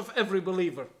privilege of every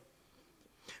believer.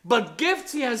 But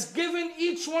gifts, he has given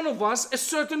each one of us a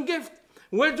certain gift.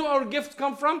 Where do our gifts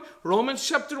come from? Romans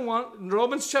chapter 1,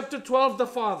 Romans chapter 12, the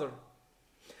Father.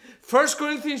 1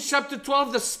 Corinthians chapter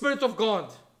 12, the Spirit of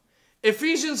God.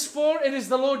 Ephesians 4, it is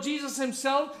the Lord Jesus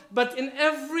himself. But in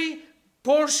every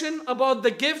portion about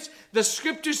the gifts, the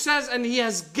scripture says, and he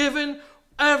has given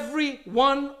every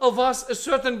one of us a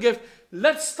certain gift.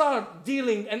 Let's start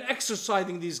dealing and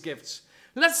exercising these gifts.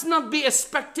 Let's not be as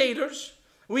spectators.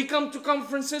 We come to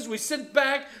conferences, we sit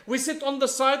back, we sit on the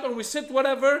side, or we sit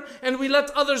whatever, and we let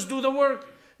others do the work.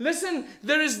 Listen,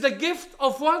 there is the gift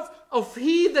of what? Of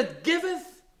he that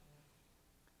giveth.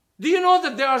 Do you know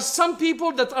that there are some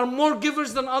people that are more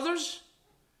givers than others?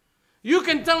 You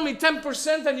can tell me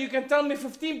 10% and you can tell me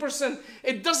 15%.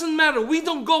 It doesn't matter. We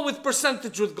don't go with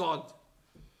percentage with God.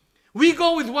 We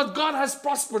go with what God has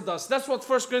prospered us. That's what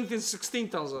 1 Corinthians 16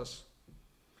 tells us.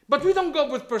 But we don't go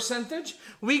with percentage.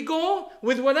 We go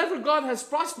with whatever God has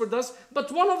prospered us. But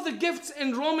one of the gifts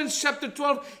in Romans chapter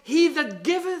 12, he that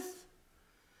giveth.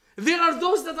 There are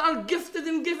those that are gifted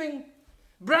in giving.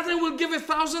 Brethren will give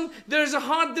 1,000. There is a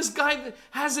heart. This guy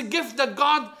has a gift that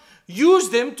God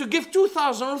used him to give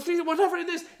 2,000 or 3,000, whatever it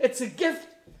is. It's a gift.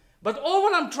 But all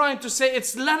what I'm trying to say,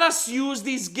 it's let us use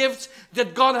these gifts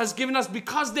that God has given us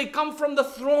because they come from the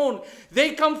throne.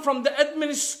 They come from the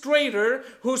administrator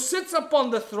who sits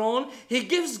upon the throne. He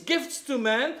gives gifts to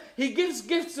man. He gives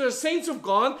gifts to the saints of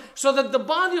God so that the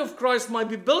body of Christ might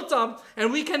be built up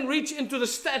and we can reach into the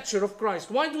stature of Christ.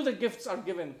 Why do the gifts are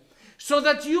given? So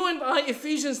that you and I,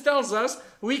 Ephesians tells us,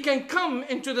 we can come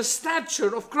into the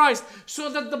stature of Christ so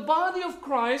that the body of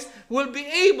Christ will be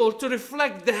able to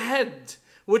reflect the head,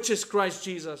 which is Christ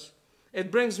Jesus. It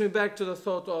brings me back to the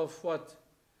thought of what?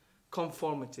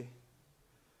 Conformity.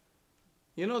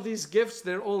 You know, these gifts,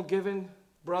 they're all given,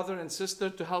 brother and sister,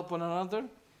 to help one another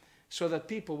so that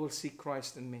people will see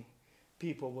Christ in me.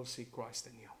 People will see Christ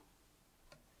in you.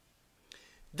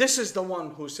 This is the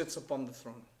one who sits upon the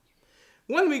throne.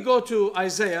 When we go to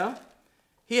Isaiah,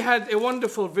 he had a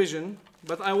wonderful vision,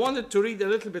 but I wanted to read a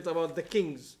little bit about the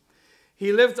kings.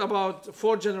 He lived about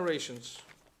 4 generations.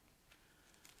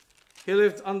 He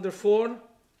lived under 4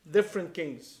 different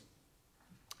kings.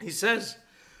 He says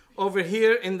over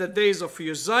here, in the days of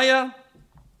Uzziah,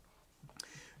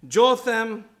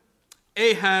 Jotham,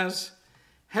 Ahaz,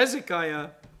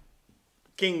 Hezekiah,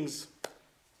 kings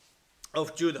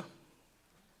of Judah.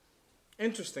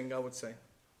 Interesting, I would say.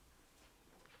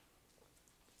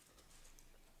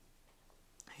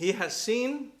 He has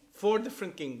seen 4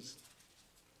 different kings.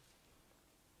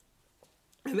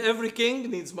 And every king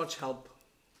needs much help.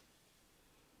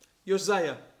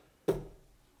 Uzziah.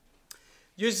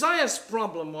 Uzziah's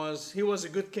problem was he was a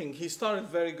good king. He started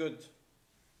very good.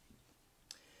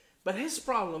 But his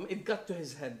problem, it got to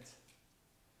his head.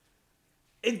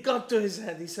 It got to his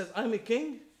head. He said, I'm a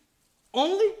king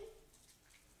only?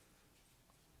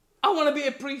 I want to be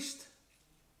a priest.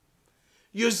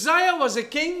 Uzziah was a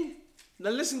king. Now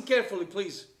listen carefully,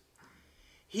 please.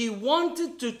 He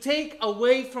wanted to take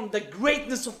away from the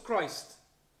greatness of Christ.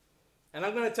 And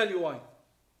I'm going to tell you why.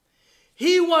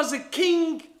 He was a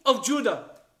king of Judah.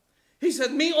 He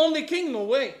said, me only king? No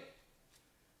way.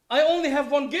 I only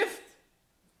have one gift.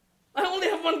 I only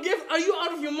have one gift. Are you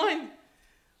out of your mind?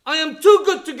 I am too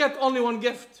good to get only one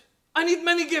gift. I need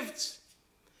many gifts.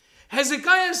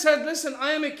 Hezekiah said, listen,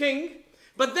 I am a king.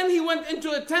 But then he went into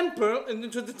the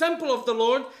temple of the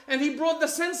Lord, and he brought the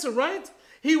censer, right?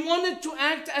 He wanted to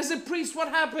act as a priest. What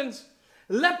happens?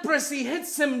 Leprosy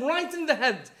hits him right in the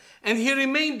head, and he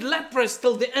remained leprous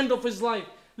till the end of his life.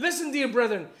 Listen, dear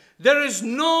brethren, there is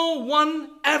no one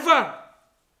ever,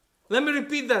 let me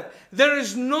repeat that, there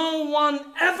is no one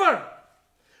ever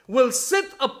will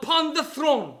sit upon the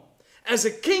throne as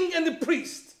a king and a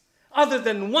priest other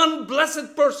than one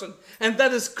blessed person, and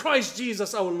that is Christ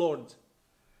Jesus our Lord.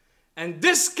 And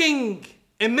this king,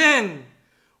 a man,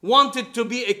 wanted to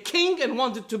be a king and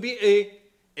wanted to be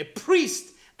a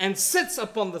priest and sits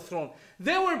upon the throne.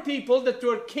 There were people that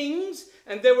were kings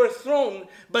and they were throned,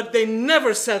 but they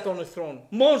never sat on a throne.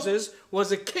 Moses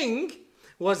was a king,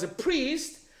 was a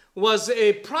priest, was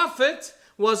a prophet,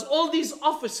 was all these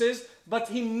offices, but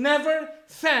he never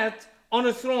sat on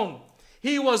a throne.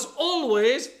 He was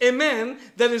always a man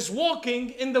that is walking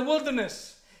in the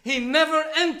wilderness. He never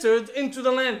entered into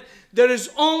the land. There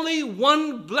is only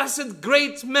one blessed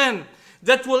great man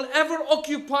that will ever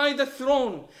occupy the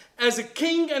throne as a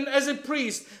king and as a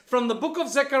priest from the book of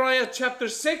Zechariah chapter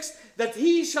 6, that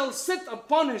he shall sit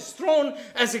upon his throne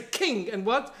as a king and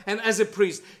what? And as a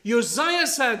priest. Uzziah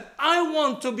said, I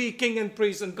want to be king and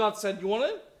priest. And God said, you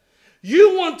want it?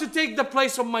 You want to take the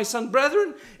place of my son?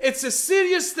 Brethren, it's a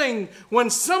serious thing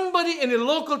when somebody in a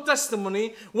local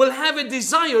testimony will have a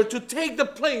desire to take the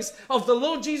place of the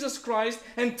Lord Jesus Christ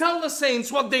and tell the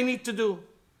saints what they need to do.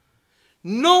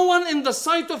 No one in the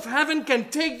sight of heaven can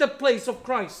take the place of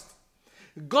Christ.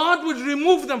 God would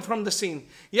remove them from the scene.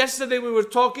 Yesterday we were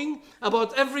talking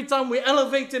about every time we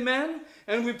elevate a man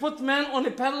and we put man on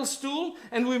a pedestal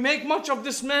and we make much of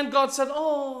this man, God said,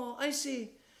 oh, I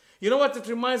see. You know what? It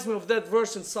reminds me of that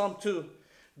verse in Psalm 2.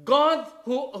 God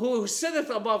who sitteth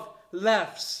above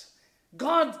laughs.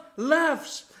 God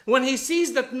laughs when He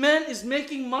sees that man is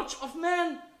making much of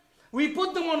man. We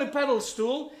put them on a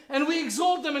pedestal and we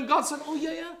exalt them, and God said, oh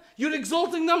yeah, you're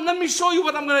exalting them. Let me show you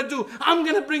what I'm going to do. I'm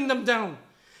going to bring them down.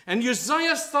 And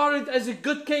Uzziah started as a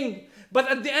good king. But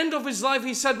at the end of his life,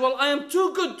 he said, well, I am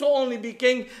too good to only be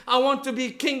king. I want to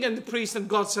be king and priest. And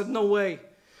God said, no way.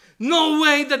 No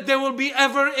way that there will be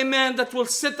ever a man that will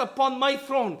sit upon my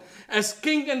throne as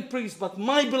king and priest, but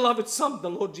my beloved Son, the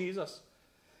Lord Jesus.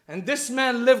 And this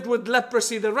man lived with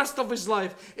leprosy the rest of his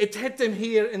life. It hit him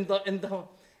here in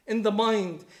the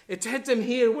mind. It hit him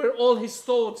here where all his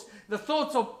thoughts, the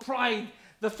thoughts of pride,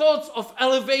 the thoughts of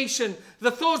elevation,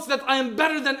 the thoughts that I am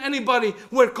better than anybody,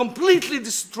 were completely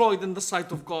destroyed in the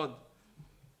sight of God.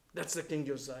 That's the King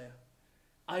Uzziah.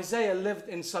 Isaiah lived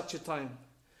in such a time.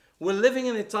 We're living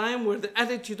in a time where the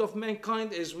attitude of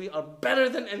mankind is we are better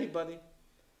than anybody.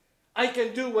 I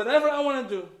can do whatever I want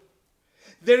to do.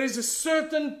 There is a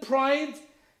certain pride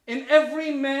in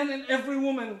every man and every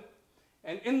woman.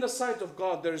 And in the sight of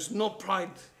God, there is no pride.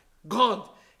 God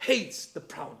hates the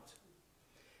proud.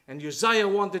 And Uzziah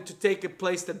wanted to take a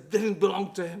place that didn't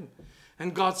belong to him.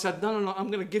 And God said, no, I'm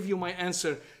going to give you my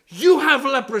answer. You have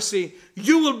leprosy.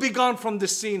 You will be gone from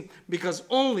this scene because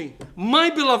only my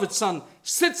beloved Son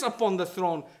sits upon the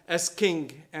throne as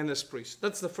king and as priest.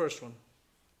 That's the first one.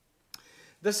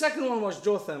 The second one was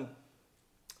Jotham.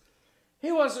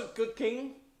 He was a good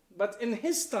king, but in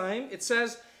his time, it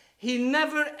says, he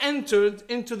never entered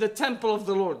into the temple of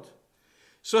the Lord.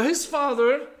 So his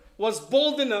father was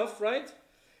bold enough, right?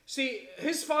 See,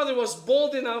 his father was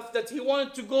bold enough that he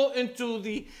wanted to go into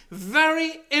the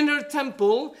very inner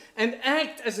temple and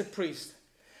act as a priest.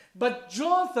 But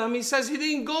Jotham, he says he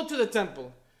didn't go to the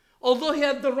temple. Although he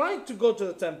had the right to go to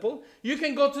the temple, you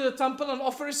can go to the temple and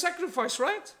offer a sacrifice,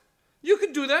 right? You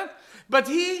could do that. But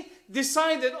he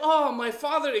decided, oh, my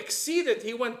father exceeded.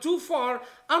 He went too far.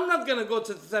 I'm not going to go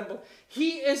to the temple.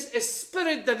 He is a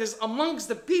spirit that is amongst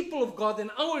the people of God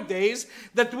in our days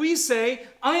that we say,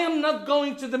 I am not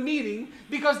going to the meeting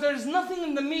because there is nothing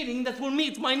in the meeting that will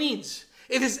meet my needs.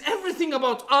 It is everything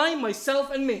about I, myself,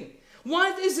 and me.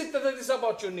 Why is it that it is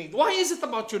about your need? Why is it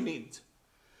about your need?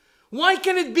 Why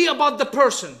can it be about the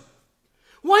person?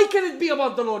 Why can it be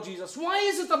about the Lord Jesus? Why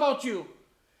is it about you?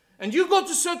 And you go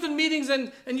to certain meetings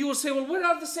and you will say, well, where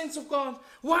are the saints of God?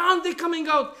 Why aren't they coming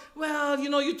out? Well,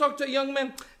 you talk to a young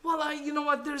man. Well, you know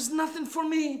what? There's nothing for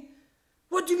me.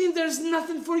 What do you mean there's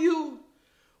nothing for you?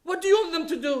 What do you want them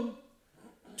to do?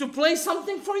 To play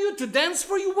something for you? To dance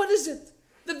for you? What is it?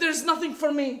 That there's nothing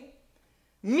for me.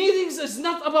 Meetings is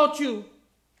not about you.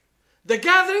 The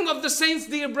gathering of the saints,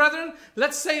 dear brethren,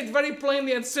 let's say it very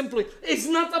plainly and simply, is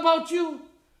not about you.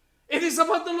 It is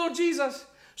about the Lord Jesus.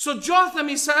 So Jotham,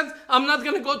 he said, I'm not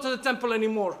going to go to the temple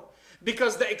anymore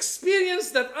because the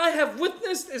experience that I have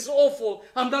witnessed is awful.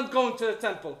 I'm not going to the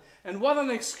temple. And what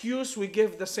an excuse we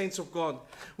give the saints of God.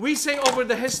 We say over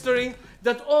the history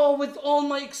that, oh, with all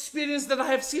my experience that I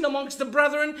have seen amongst the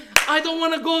brethren, I don't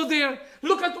want to go there.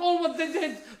 Look at all what they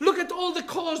did. Look at all the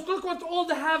cause. Look at all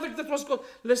the havoc that was caused.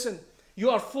 Listen,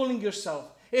 you are fooling yourself.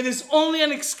 It is only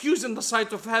an excuse in the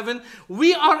sight of heaven.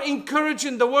 We are encouraged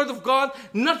in the word of God,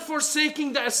 not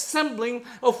forsaking the assembling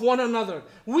of one another.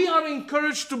 We are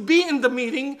encouraged to be in the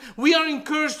meeting. We are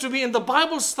encouraged to be in the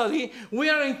Bible study. We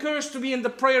are encouraged to be in the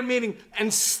prayer meeting.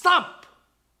 And stop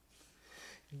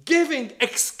giving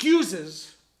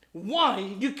excuses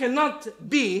why you cannot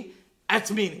be at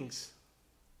meetings.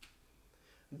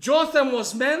 Jotham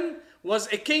was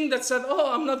a king that said,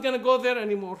 oh, I'm not going to go there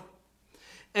anymore.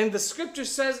 And the scripture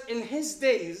says in his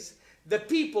days, the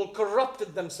people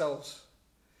corrupted themselves.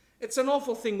 It's an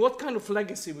awful thing. What kind of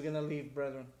legacy we're going to leave,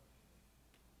 brethren?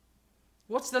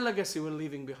 What's the legacy we're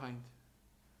leaving behind?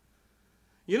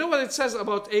 You know what it says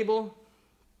about Abel?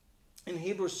 In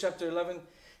Hebrews chapter 11, it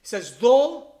says,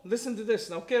 though, listen to this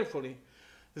now carefully,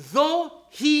 though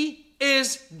he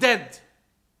is dead,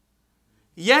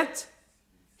 yet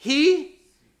he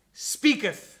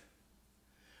speaketh.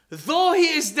 Though he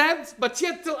is dead, but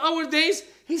yet till our days,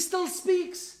 he still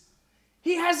speaks.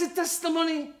 He has a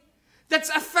testimony that's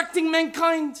affecting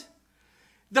mankind.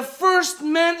 The first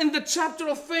man in the chapter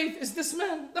of faith is this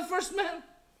man. The first man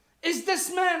is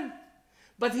this man.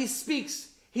 But he speaks.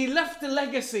 He left a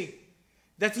legacy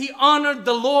that he honored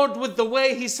the Lord with the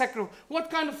way he sacrificed. What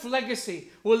kind of legacy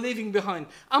we're leaving behind?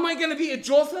 Am I going to be a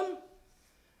Jotham?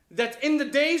 That in the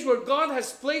days where God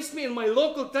has placed me in my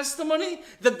local testimony,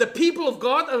 that the people of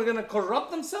God are going to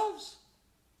corrupt themselves?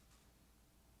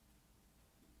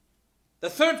 The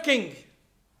third king,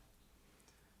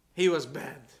 he was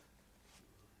bad.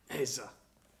 Asa.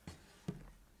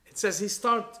 It says he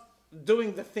started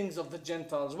doing the things of the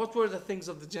Gentiles. What were the things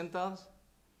of the Gentiles?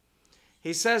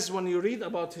 He says, when you read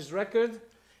about his record,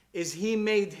 is he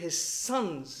made his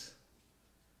sons.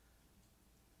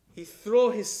 He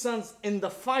threw his sons in the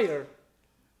fire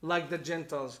like the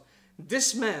Gentiles.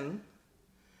 This man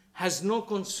has no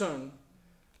concern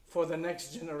for the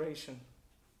next generation.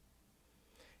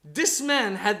 This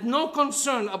man had no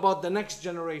concern about the next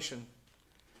generation.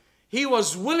 He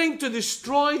was willing to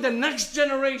destroy the next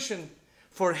generation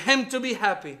for him to be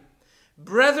happy.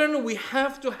 Brethren, we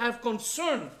have to have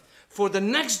concern for the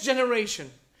next generation.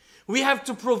 We have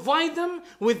to provide them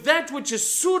with that which is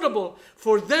suitable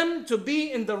for them to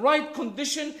be in the right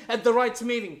condition at the right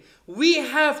meeting. We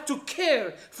have to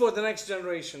care for the next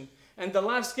generation. And the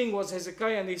last king was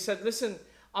Hezekiah, and he said, listen,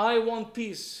 I want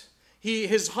peace.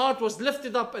 His heart was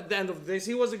lifted up at the end of the days.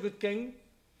 He was a good king.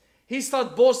 He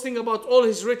started boasting about all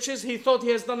his riches. He thought he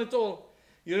has done it all.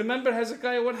 You remember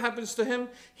Hezekiah, what happens to him?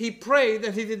 He prayed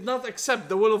and he did not accept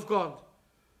the will of God.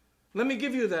 Let me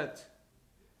give you that.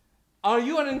 Are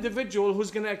you an individual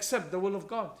who's going to accept the will of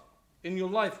God in your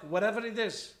life, whatever it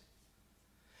is?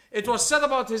 It was said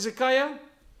about Hezekiah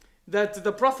that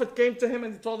the prophet came to him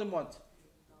and he told him what?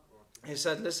 He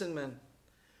said, listen man,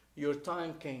 your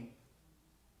time came.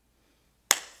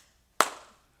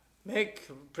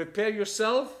 Prepare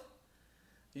yourself.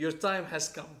 Your time has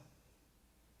come.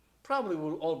 Probably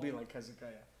we'll all be like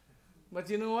Hezekiah. But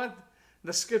you know what?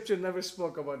 The scripture never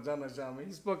spoke about Ajami.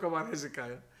 He spoke about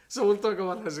Hezekiah. So we'll talk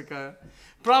about Hezekiah.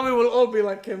 Probably we'll all be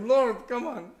like him. Lord, come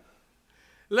on.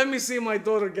 Let me see my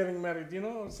daughter getting married. You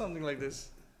know, something like this.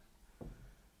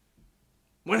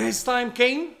 When his time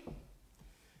came,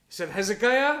 he said,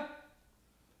 Hezekiah,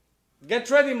 get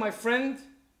ready, my friend.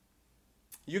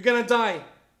 You're going to die.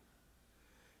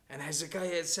 And Hezekiah,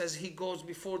 it says, he goes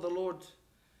before the Lord.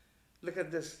 Look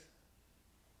at this.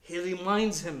 He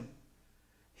reminds him.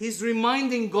 He's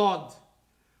reminding God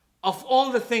of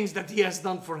all the things that he has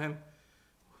done for him.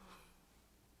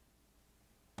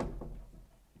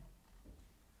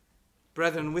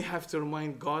 Brethren, we have to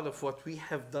remind God of what we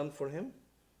have done for him.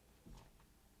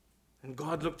 And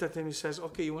God looked at him, he says,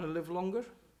 okay, you want to live longer?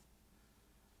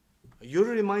 You're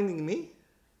reminding me?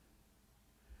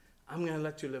 I'm going to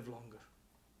let you live longer.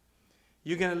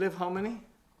 You're going to live how many?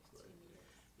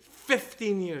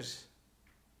 15 years.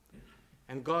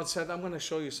 And God said, I'm going to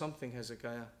show you something,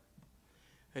 Hezekiah.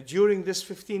 And during this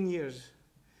 15 years,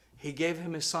 he gave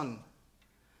him a son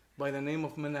by the name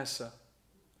of Manasseh.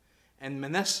 And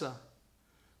Manasseh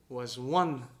was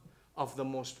one of the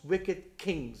most wicked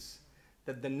kings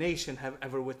that the nation have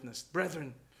ever witnessed.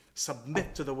 Brethren,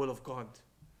 submit to the will of God.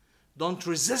 Don't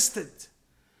resist it.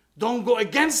 Don't go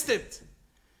against it.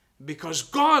 Because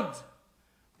God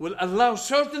will allow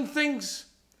certain things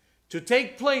to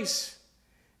take place.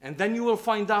 And then you will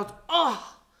find out,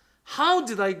 how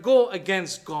did I go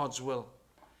against God's will?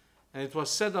 And it was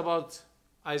said about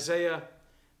Isaiah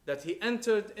that he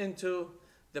entered into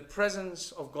the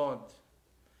presence of God.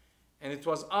 And it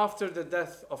was after the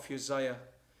death of Uzziah.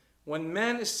 When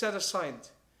man is set aside,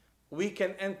 we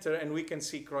can enter and we can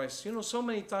see Christ. You know, so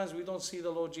many times we don't see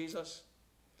the Lord Jesus.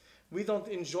 We don't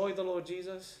enjoy the Lord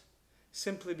Jesus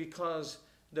simply because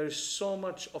there's so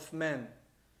much of man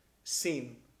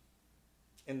seen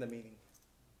in the meeting.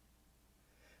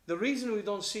 The reason we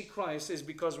don't see Christ is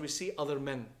because we see other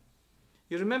men.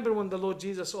 You remember when the Lord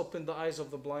Jesus opened the eyes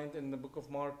of the blind in the book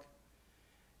of Mark?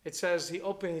 It says he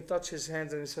touched his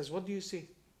hands and he says, what do you see?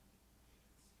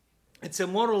 It's a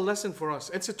moral lesson for us.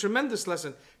 It's a tremendous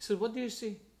lesson. He says, what do you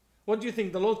see? What do you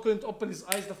think? The Lord couldn't open his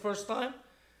eyes the first time?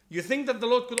 You think that the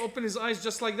Lord could open his eyes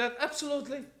just like that?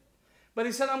 Absolutely. But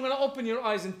he said, I'm going to open your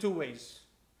eyes in two ways.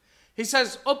 He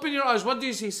says, open your eyes. What do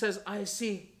you see? He says, I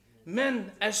see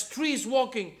men as trees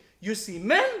walking. You see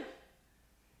men?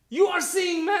 You are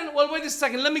seeing men? Well, wait a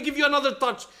second. Let me give you another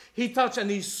touch. He touched and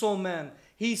he saw man.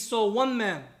 He saw one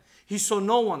man. He saw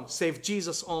no one save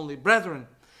Jesus only. Brethren,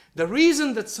 the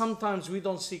reason that sometimes we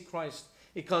don't see Christ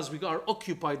is because we are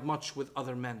occupied much with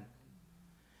other men.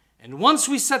 And once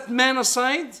we set man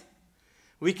aside,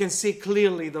 we can see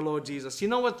clearly the Lord Jesus. You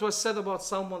know what was said about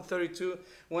Psalm 132?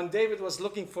 When David was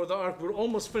looking for the ark, we're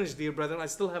almost finished, dear brethren. I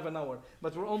still have an hour,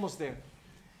 but we're almost there.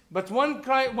 But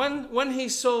when he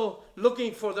saw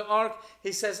looking for the ark,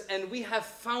 he says, and we have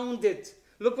found it.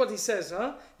 Look what he says,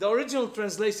 huh? The original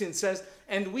translation says,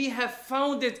 and we have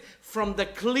found it from the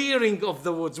clearing of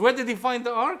the woods. Where did he find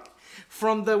the ark?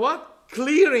 From the what?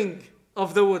 Clearing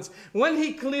of the woods. When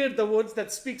he cleared the woods,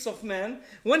 that speaks of man.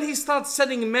 When he starts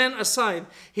setting man aside,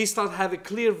 he starts having a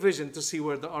clear vision to see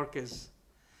where the ark is.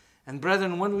 And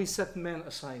brethren, when we set man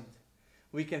aside,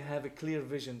 we can have a clear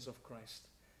visions of Christ.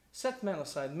 Set man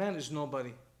aside. Man is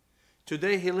nobody.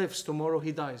 Today he lives, tomorrow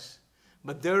he dies.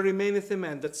 But there remaineth a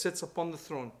man that sits upon the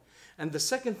throne. And the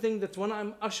second thing, that when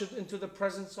I'm ushered into the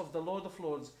presence of the Lord of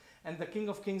Lords and the King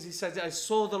of Kings, he said, I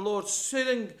saw the Lord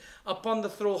sitting upon the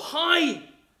throne, high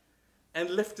and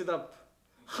lifted up.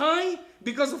 High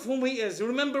because of whom he is. You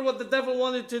remember what the devil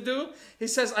wanted to do? He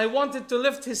says, I wanted to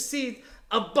lift his seat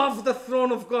above the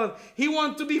throne of God. He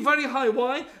wanted to be very high.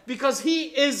 Why? Because he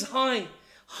is high.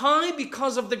 High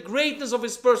because of the greatness of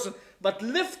his person. But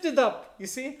lifted up. You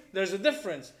see, there's a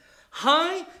difference.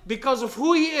 High because of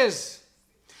who he is.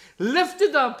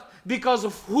 Lifted up because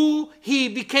of who he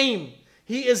became.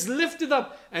 He is lifted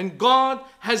up, and God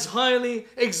has highly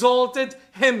exalted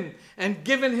him and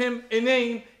given him a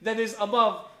name that is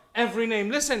above every name.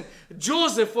 Listen,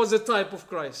 Joseph was a type of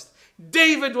Christ.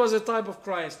 David was a type of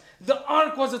Christ. The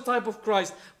ark was a type of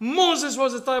Christ. Moses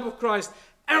was a type of Christ.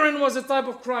 Aaron was a type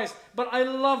of Christ. But I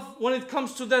love when it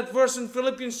comes to that verse in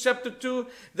Philippians chapter 2,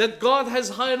 that God has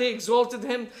highly exalted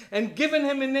him and given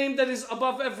him a name that is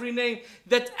above every name,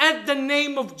 that at the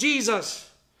name of Jesus,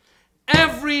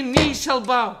 every knee shall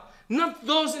bow. Not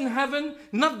those in heaven,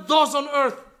 not those on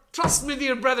earth. Trust me,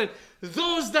 dear brethren,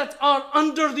 those that are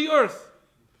under the earth.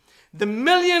 The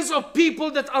millions of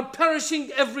people that are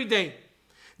perishing every day,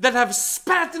 that have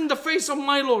spat in the face of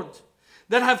my Lord,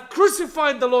 that have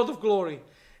crucified the Lord of glory.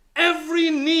 Every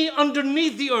knee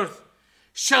underneath the earth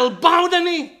shall bow the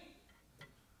knee.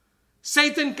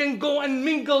 Satan can go and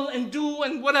mingle and do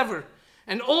and whatever.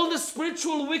 And all the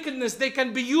spiritual wickedness, they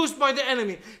can be used by the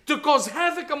enemy to cause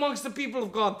havoc amongst the people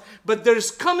of God. But there is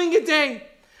coming a day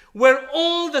where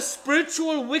all the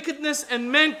spiritual wickedness and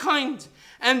mankind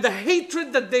and the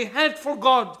hatred that they had for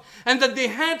God and that they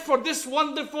had for this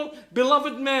wonderful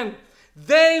beloved man,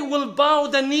 they will bow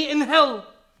the knee in hell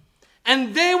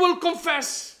and they will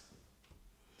confess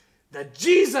that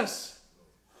Jesus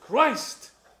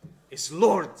Christ is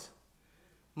Lord.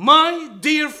 My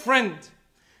dear friend,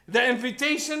 the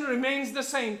invitation remains the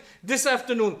same this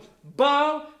afternoon.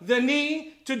 Bow the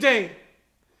knee today,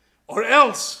 or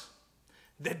else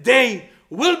the day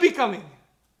will be coming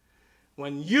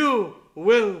when you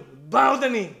will bow the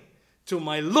knee to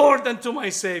my Lord and to my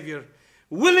Savior.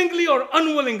 Willingly or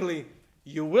unwillingly,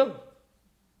 you will.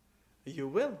 You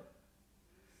will.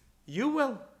 You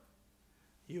will.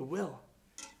 You will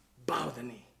bow the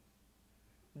knee.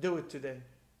 Do it today.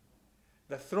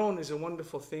 The throne is a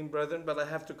wonderful thing, brethren, but I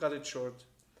have to cut it short.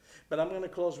 But I'm going to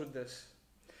close with this.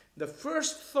 The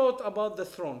first thought about the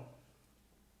throne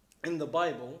in the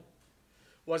Bible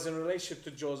was in relation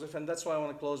to Joseph, and that's why I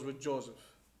want to close with Joseph.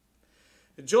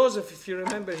 Joseph, if you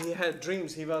remember, he had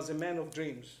dreams. He was a man of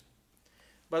dreams.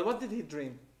 But what did he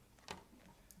dream?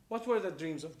 What were the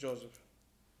dreams of Joseph?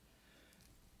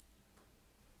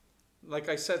 Like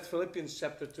I said, Philippians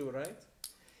chapter 2, right?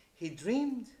 He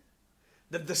dreamed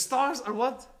that the stars are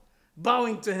what?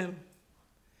 Bowing to him.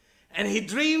 And he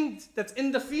dreamed that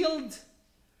in the field,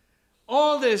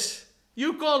 all this,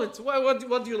 you call it,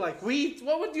 what do you like? Wheat?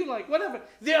 What would you like? Whatever.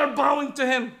 They are bowing to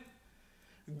him.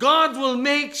 God will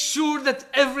make sure that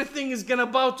everything is going to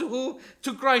bow to who?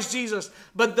 To Christ Jesus.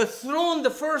 But the throne, the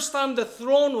first time the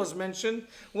throne was mentioned,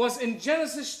 was in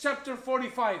Genesis chapter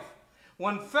 45.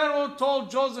 When Pharaoh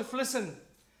told Joseph, listen,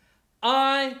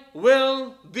 I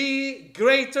will be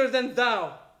greater than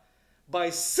thou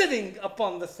by sitting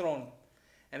upon the throne.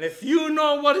 And if you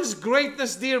know what is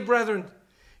greatness, dear brethren,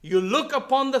 you look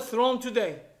upon the throne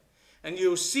today and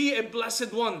you see a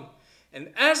blessed one.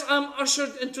 And as I'm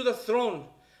ushered into the throne,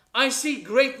 I see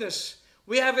greatness.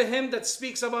 We have a hymn that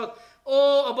speaks about,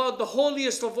 about the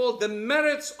holiest of all. The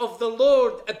merits of the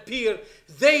Lord appear.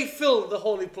 They fill the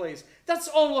holy place. That's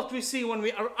all what we see when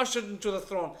we are ushered into the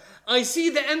throne. I see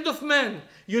the end of man.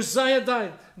 Uzziah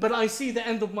died, but I see the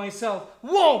end of myself.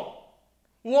 Woe!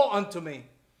 Woe unto me.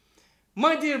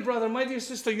 My dear brother, my dear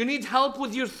sister, you need help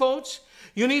with your thoughts.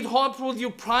 You need help with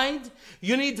your pride.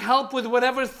 You need help with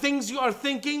whatever things you are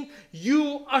thinking.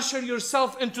 You usher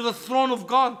yourself into the throne of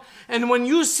God. And when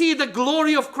you see the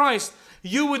glory of Christ,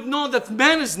 you would know that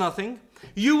man is nothing.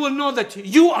 You will know that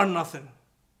you are nothing.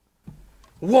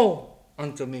 Woe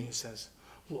unto me, he says.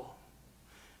 Woe.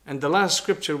 And the last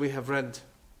scripture we have read.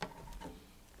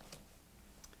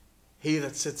 He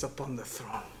that sits upon the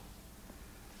throne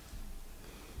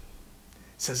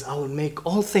says, I will make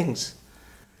all things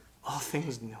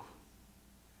new.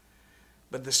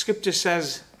 But the scripture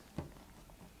says,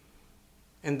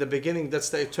 in the beginning, that's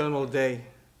the eternal day,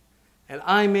 and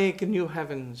I make new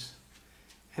heavens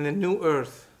and a new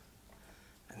earth,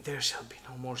 and there shall be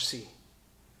no more sea.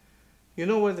 You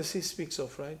know what the sea speaks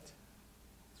of, right?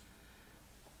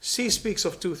 Sea speaks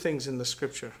of two things in the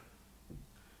scripture.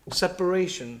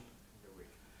 Separation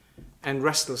and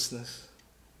restlessness.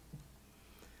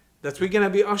 That we're going to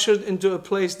be ushered into a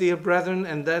place, dear brethren,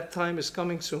 and that time is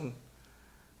coming soon,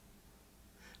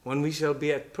 when we shall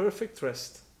be at perfect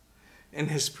rest in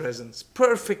His presence.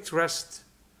 Perfect rest.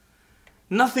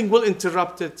 Nothing will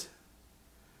interrupt it.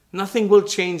 Nothing will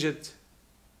change it.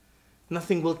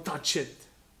 Nothing will touch it.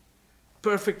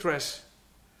 Perfect rest.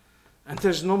 And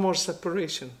there's no more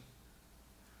separation.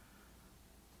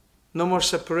 No more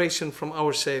separation from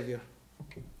our Savior.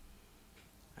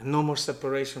 And no more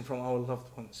separation from our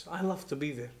loved ones. I love to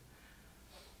be there.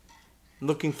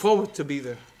 Looking forward to be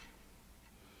there.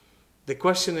 The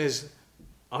question is,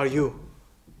 are you?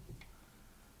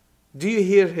 Do you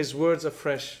hear His words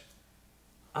afresh?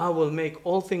 I will make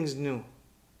all things new.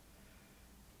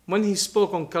 When He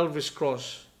spoke on Calvary's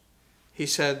cross, He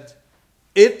said,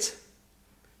 it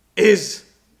is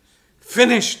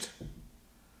finished.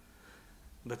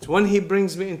 But when He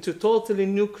brings me into totally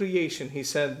new creation, He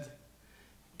said,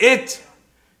 it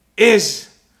is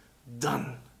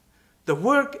done. The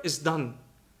work is done.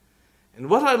 And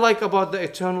what I like about the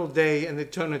eternal day and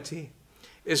eternity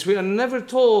is we are never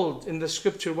told in the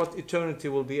scripture what eternity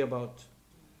will be about.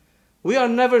 We are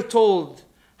never told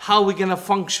how we're going to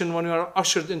function when we are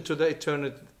ushered into the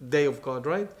eternal day of God,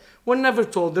 right? We're never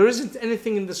told. There isn't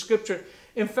anything in the scripture.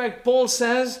 In fact, Paul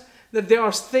says that there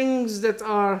are things that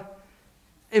are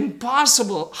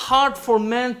impossible, hard for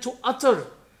man to utter.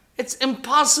 It's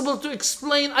impossible to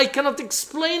explain. I cannot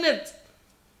explain it.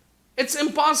 It's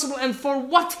impossible. And for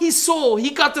what he saw,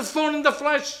 he got a thorn in the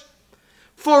flesh.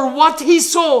 For what he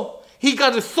saw, he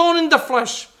got a thorn in the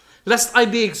flesh, lest I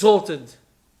be exalted.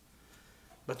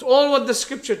 But all what the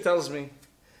scripture tells me,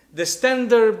 this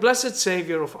tender, blessed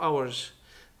Savior of ours,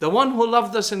 the one who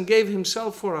loved us and gave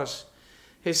himself for us,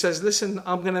 he says, listen,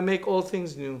 I'm going to make all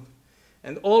things new.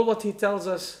 And all what he tells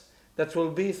us that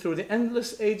will be through the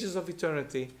endless ages of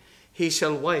eternity, he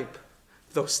shall wipe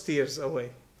those tears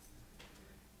away.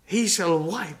 He shall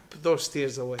wipe those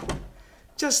tears away.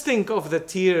 Just think of the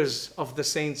tears of the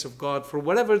saints of God for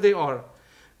whatever they are.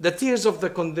 The tears of the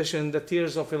condition, the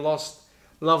tears of a lost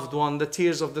loved one, the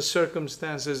tears of the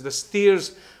circumstances, the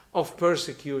tears of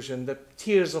persecution, the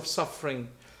tears of suffering.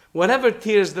 Whatever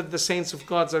tears that the saints of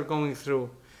God are going through,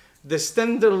 this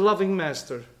tender loving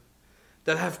Master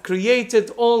that have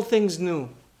created all things new,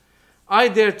 I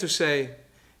dare to say,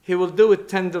 he will do it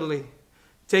tenderly,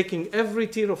 taking every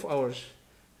tear of ours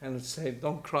and would say,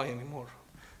 don't cry anymore.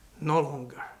 No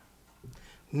longer.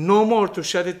 No more to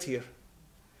shed a tear.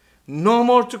 No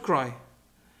more to cry.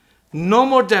 No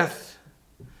more death.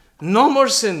 No more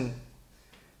sin.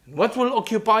 What will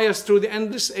occupy us through the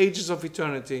endless ages of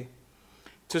eternity?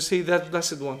 To see that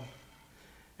blessed one.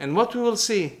 And what we will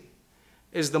see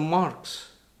is the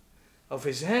marks of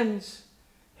his hands,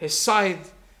 his side,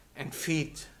 and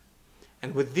feet.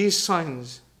 And with these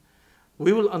signs,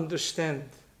 we will understand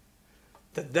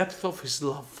the depth of his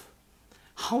love.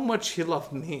 How much he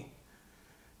loved me.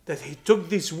 That he took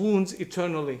these wounds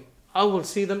eternally. I will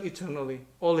see them eternally.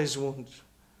 All his wounds.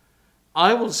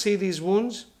 I will see these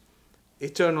wounds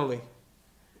eternally.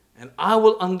 And I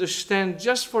will understand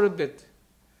just for a bit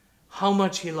how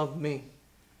much he loved me.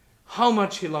 How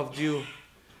much he loved you.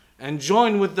 And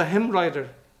join with the hymn writer.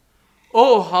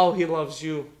 Oh, how he loves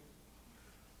you.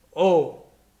 Oh,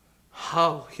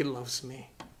 how he loves me.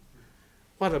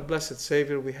 What a blessed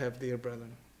Savior we have, dear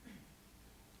brethren.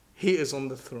 He is on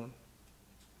the throne.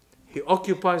 He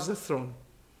occupies the throne.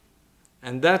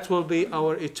 And that will be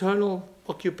our eternal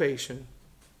occupation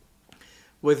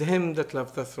with him that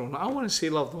left the throne. I want to see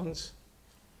loved ones.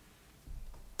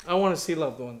 I want to see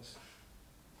loved ones.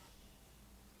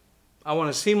 I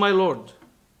want to see my Lord.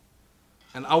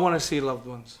 And I want to see loved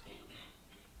ones.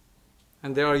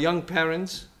 And there are young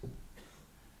parents.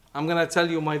 I'm going to tell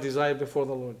you my desire before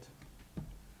the Lord.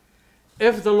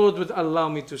 If the Lord would allow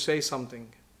me to say something,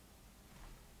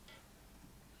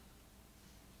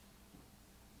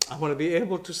 I want to be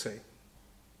able to say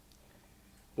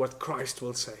what Christ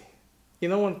will say. You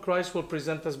know when Christ will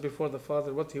present us before the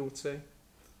Father, what he would say?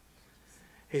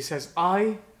 He says,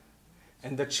 I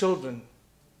and the children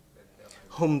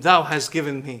whom thou hast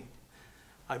given me,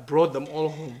 I brought them all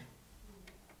home.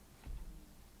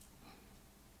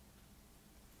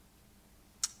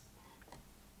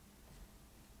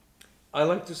 I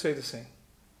like to say the same.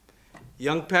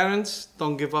 Young parents,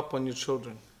 don't give up on your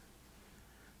children.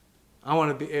 I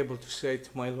want to be able to say to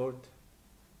my Lord,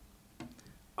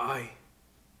 I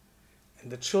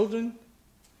and the children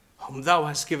whom thou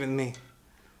hast given me,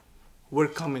 we're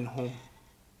coming home.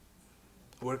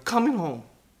 We're coming home.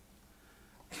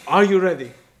 Are you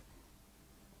ready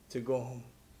to go home?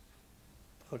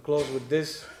 I'll close with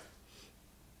this.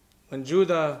 When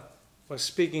Judah was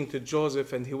speaking to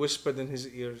Joseph and he whispered in his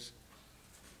ears.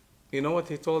 You know what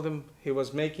he told him? He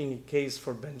was making a case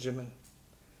for Benjamin.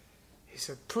 He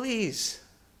said, please,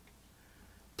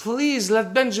 please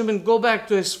let Benjamin go back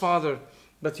to his father.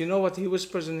 But you know what he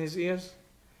whispers in his ears?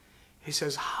 He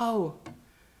says, how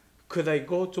could I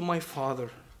go to my father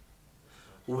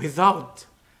without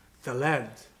the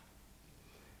lad?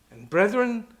 And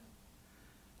brethren,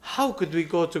 how could we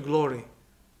go to glory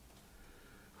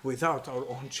without our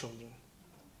own children?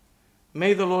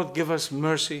 May the Lord give us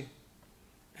mercy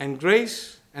and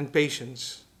grace and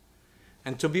patience,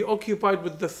 and to be occupied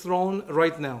with the throne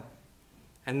right now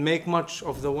and make much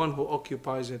of the one who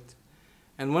occupies it.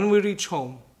 And when we reach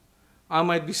home, I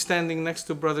might be standing next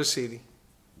to Brother Siri,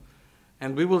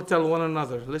 and we will tell one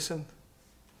another, listen,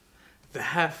 the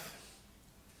half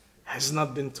has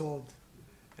not been told,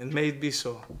 and may it be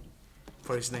so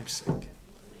for his name's sake.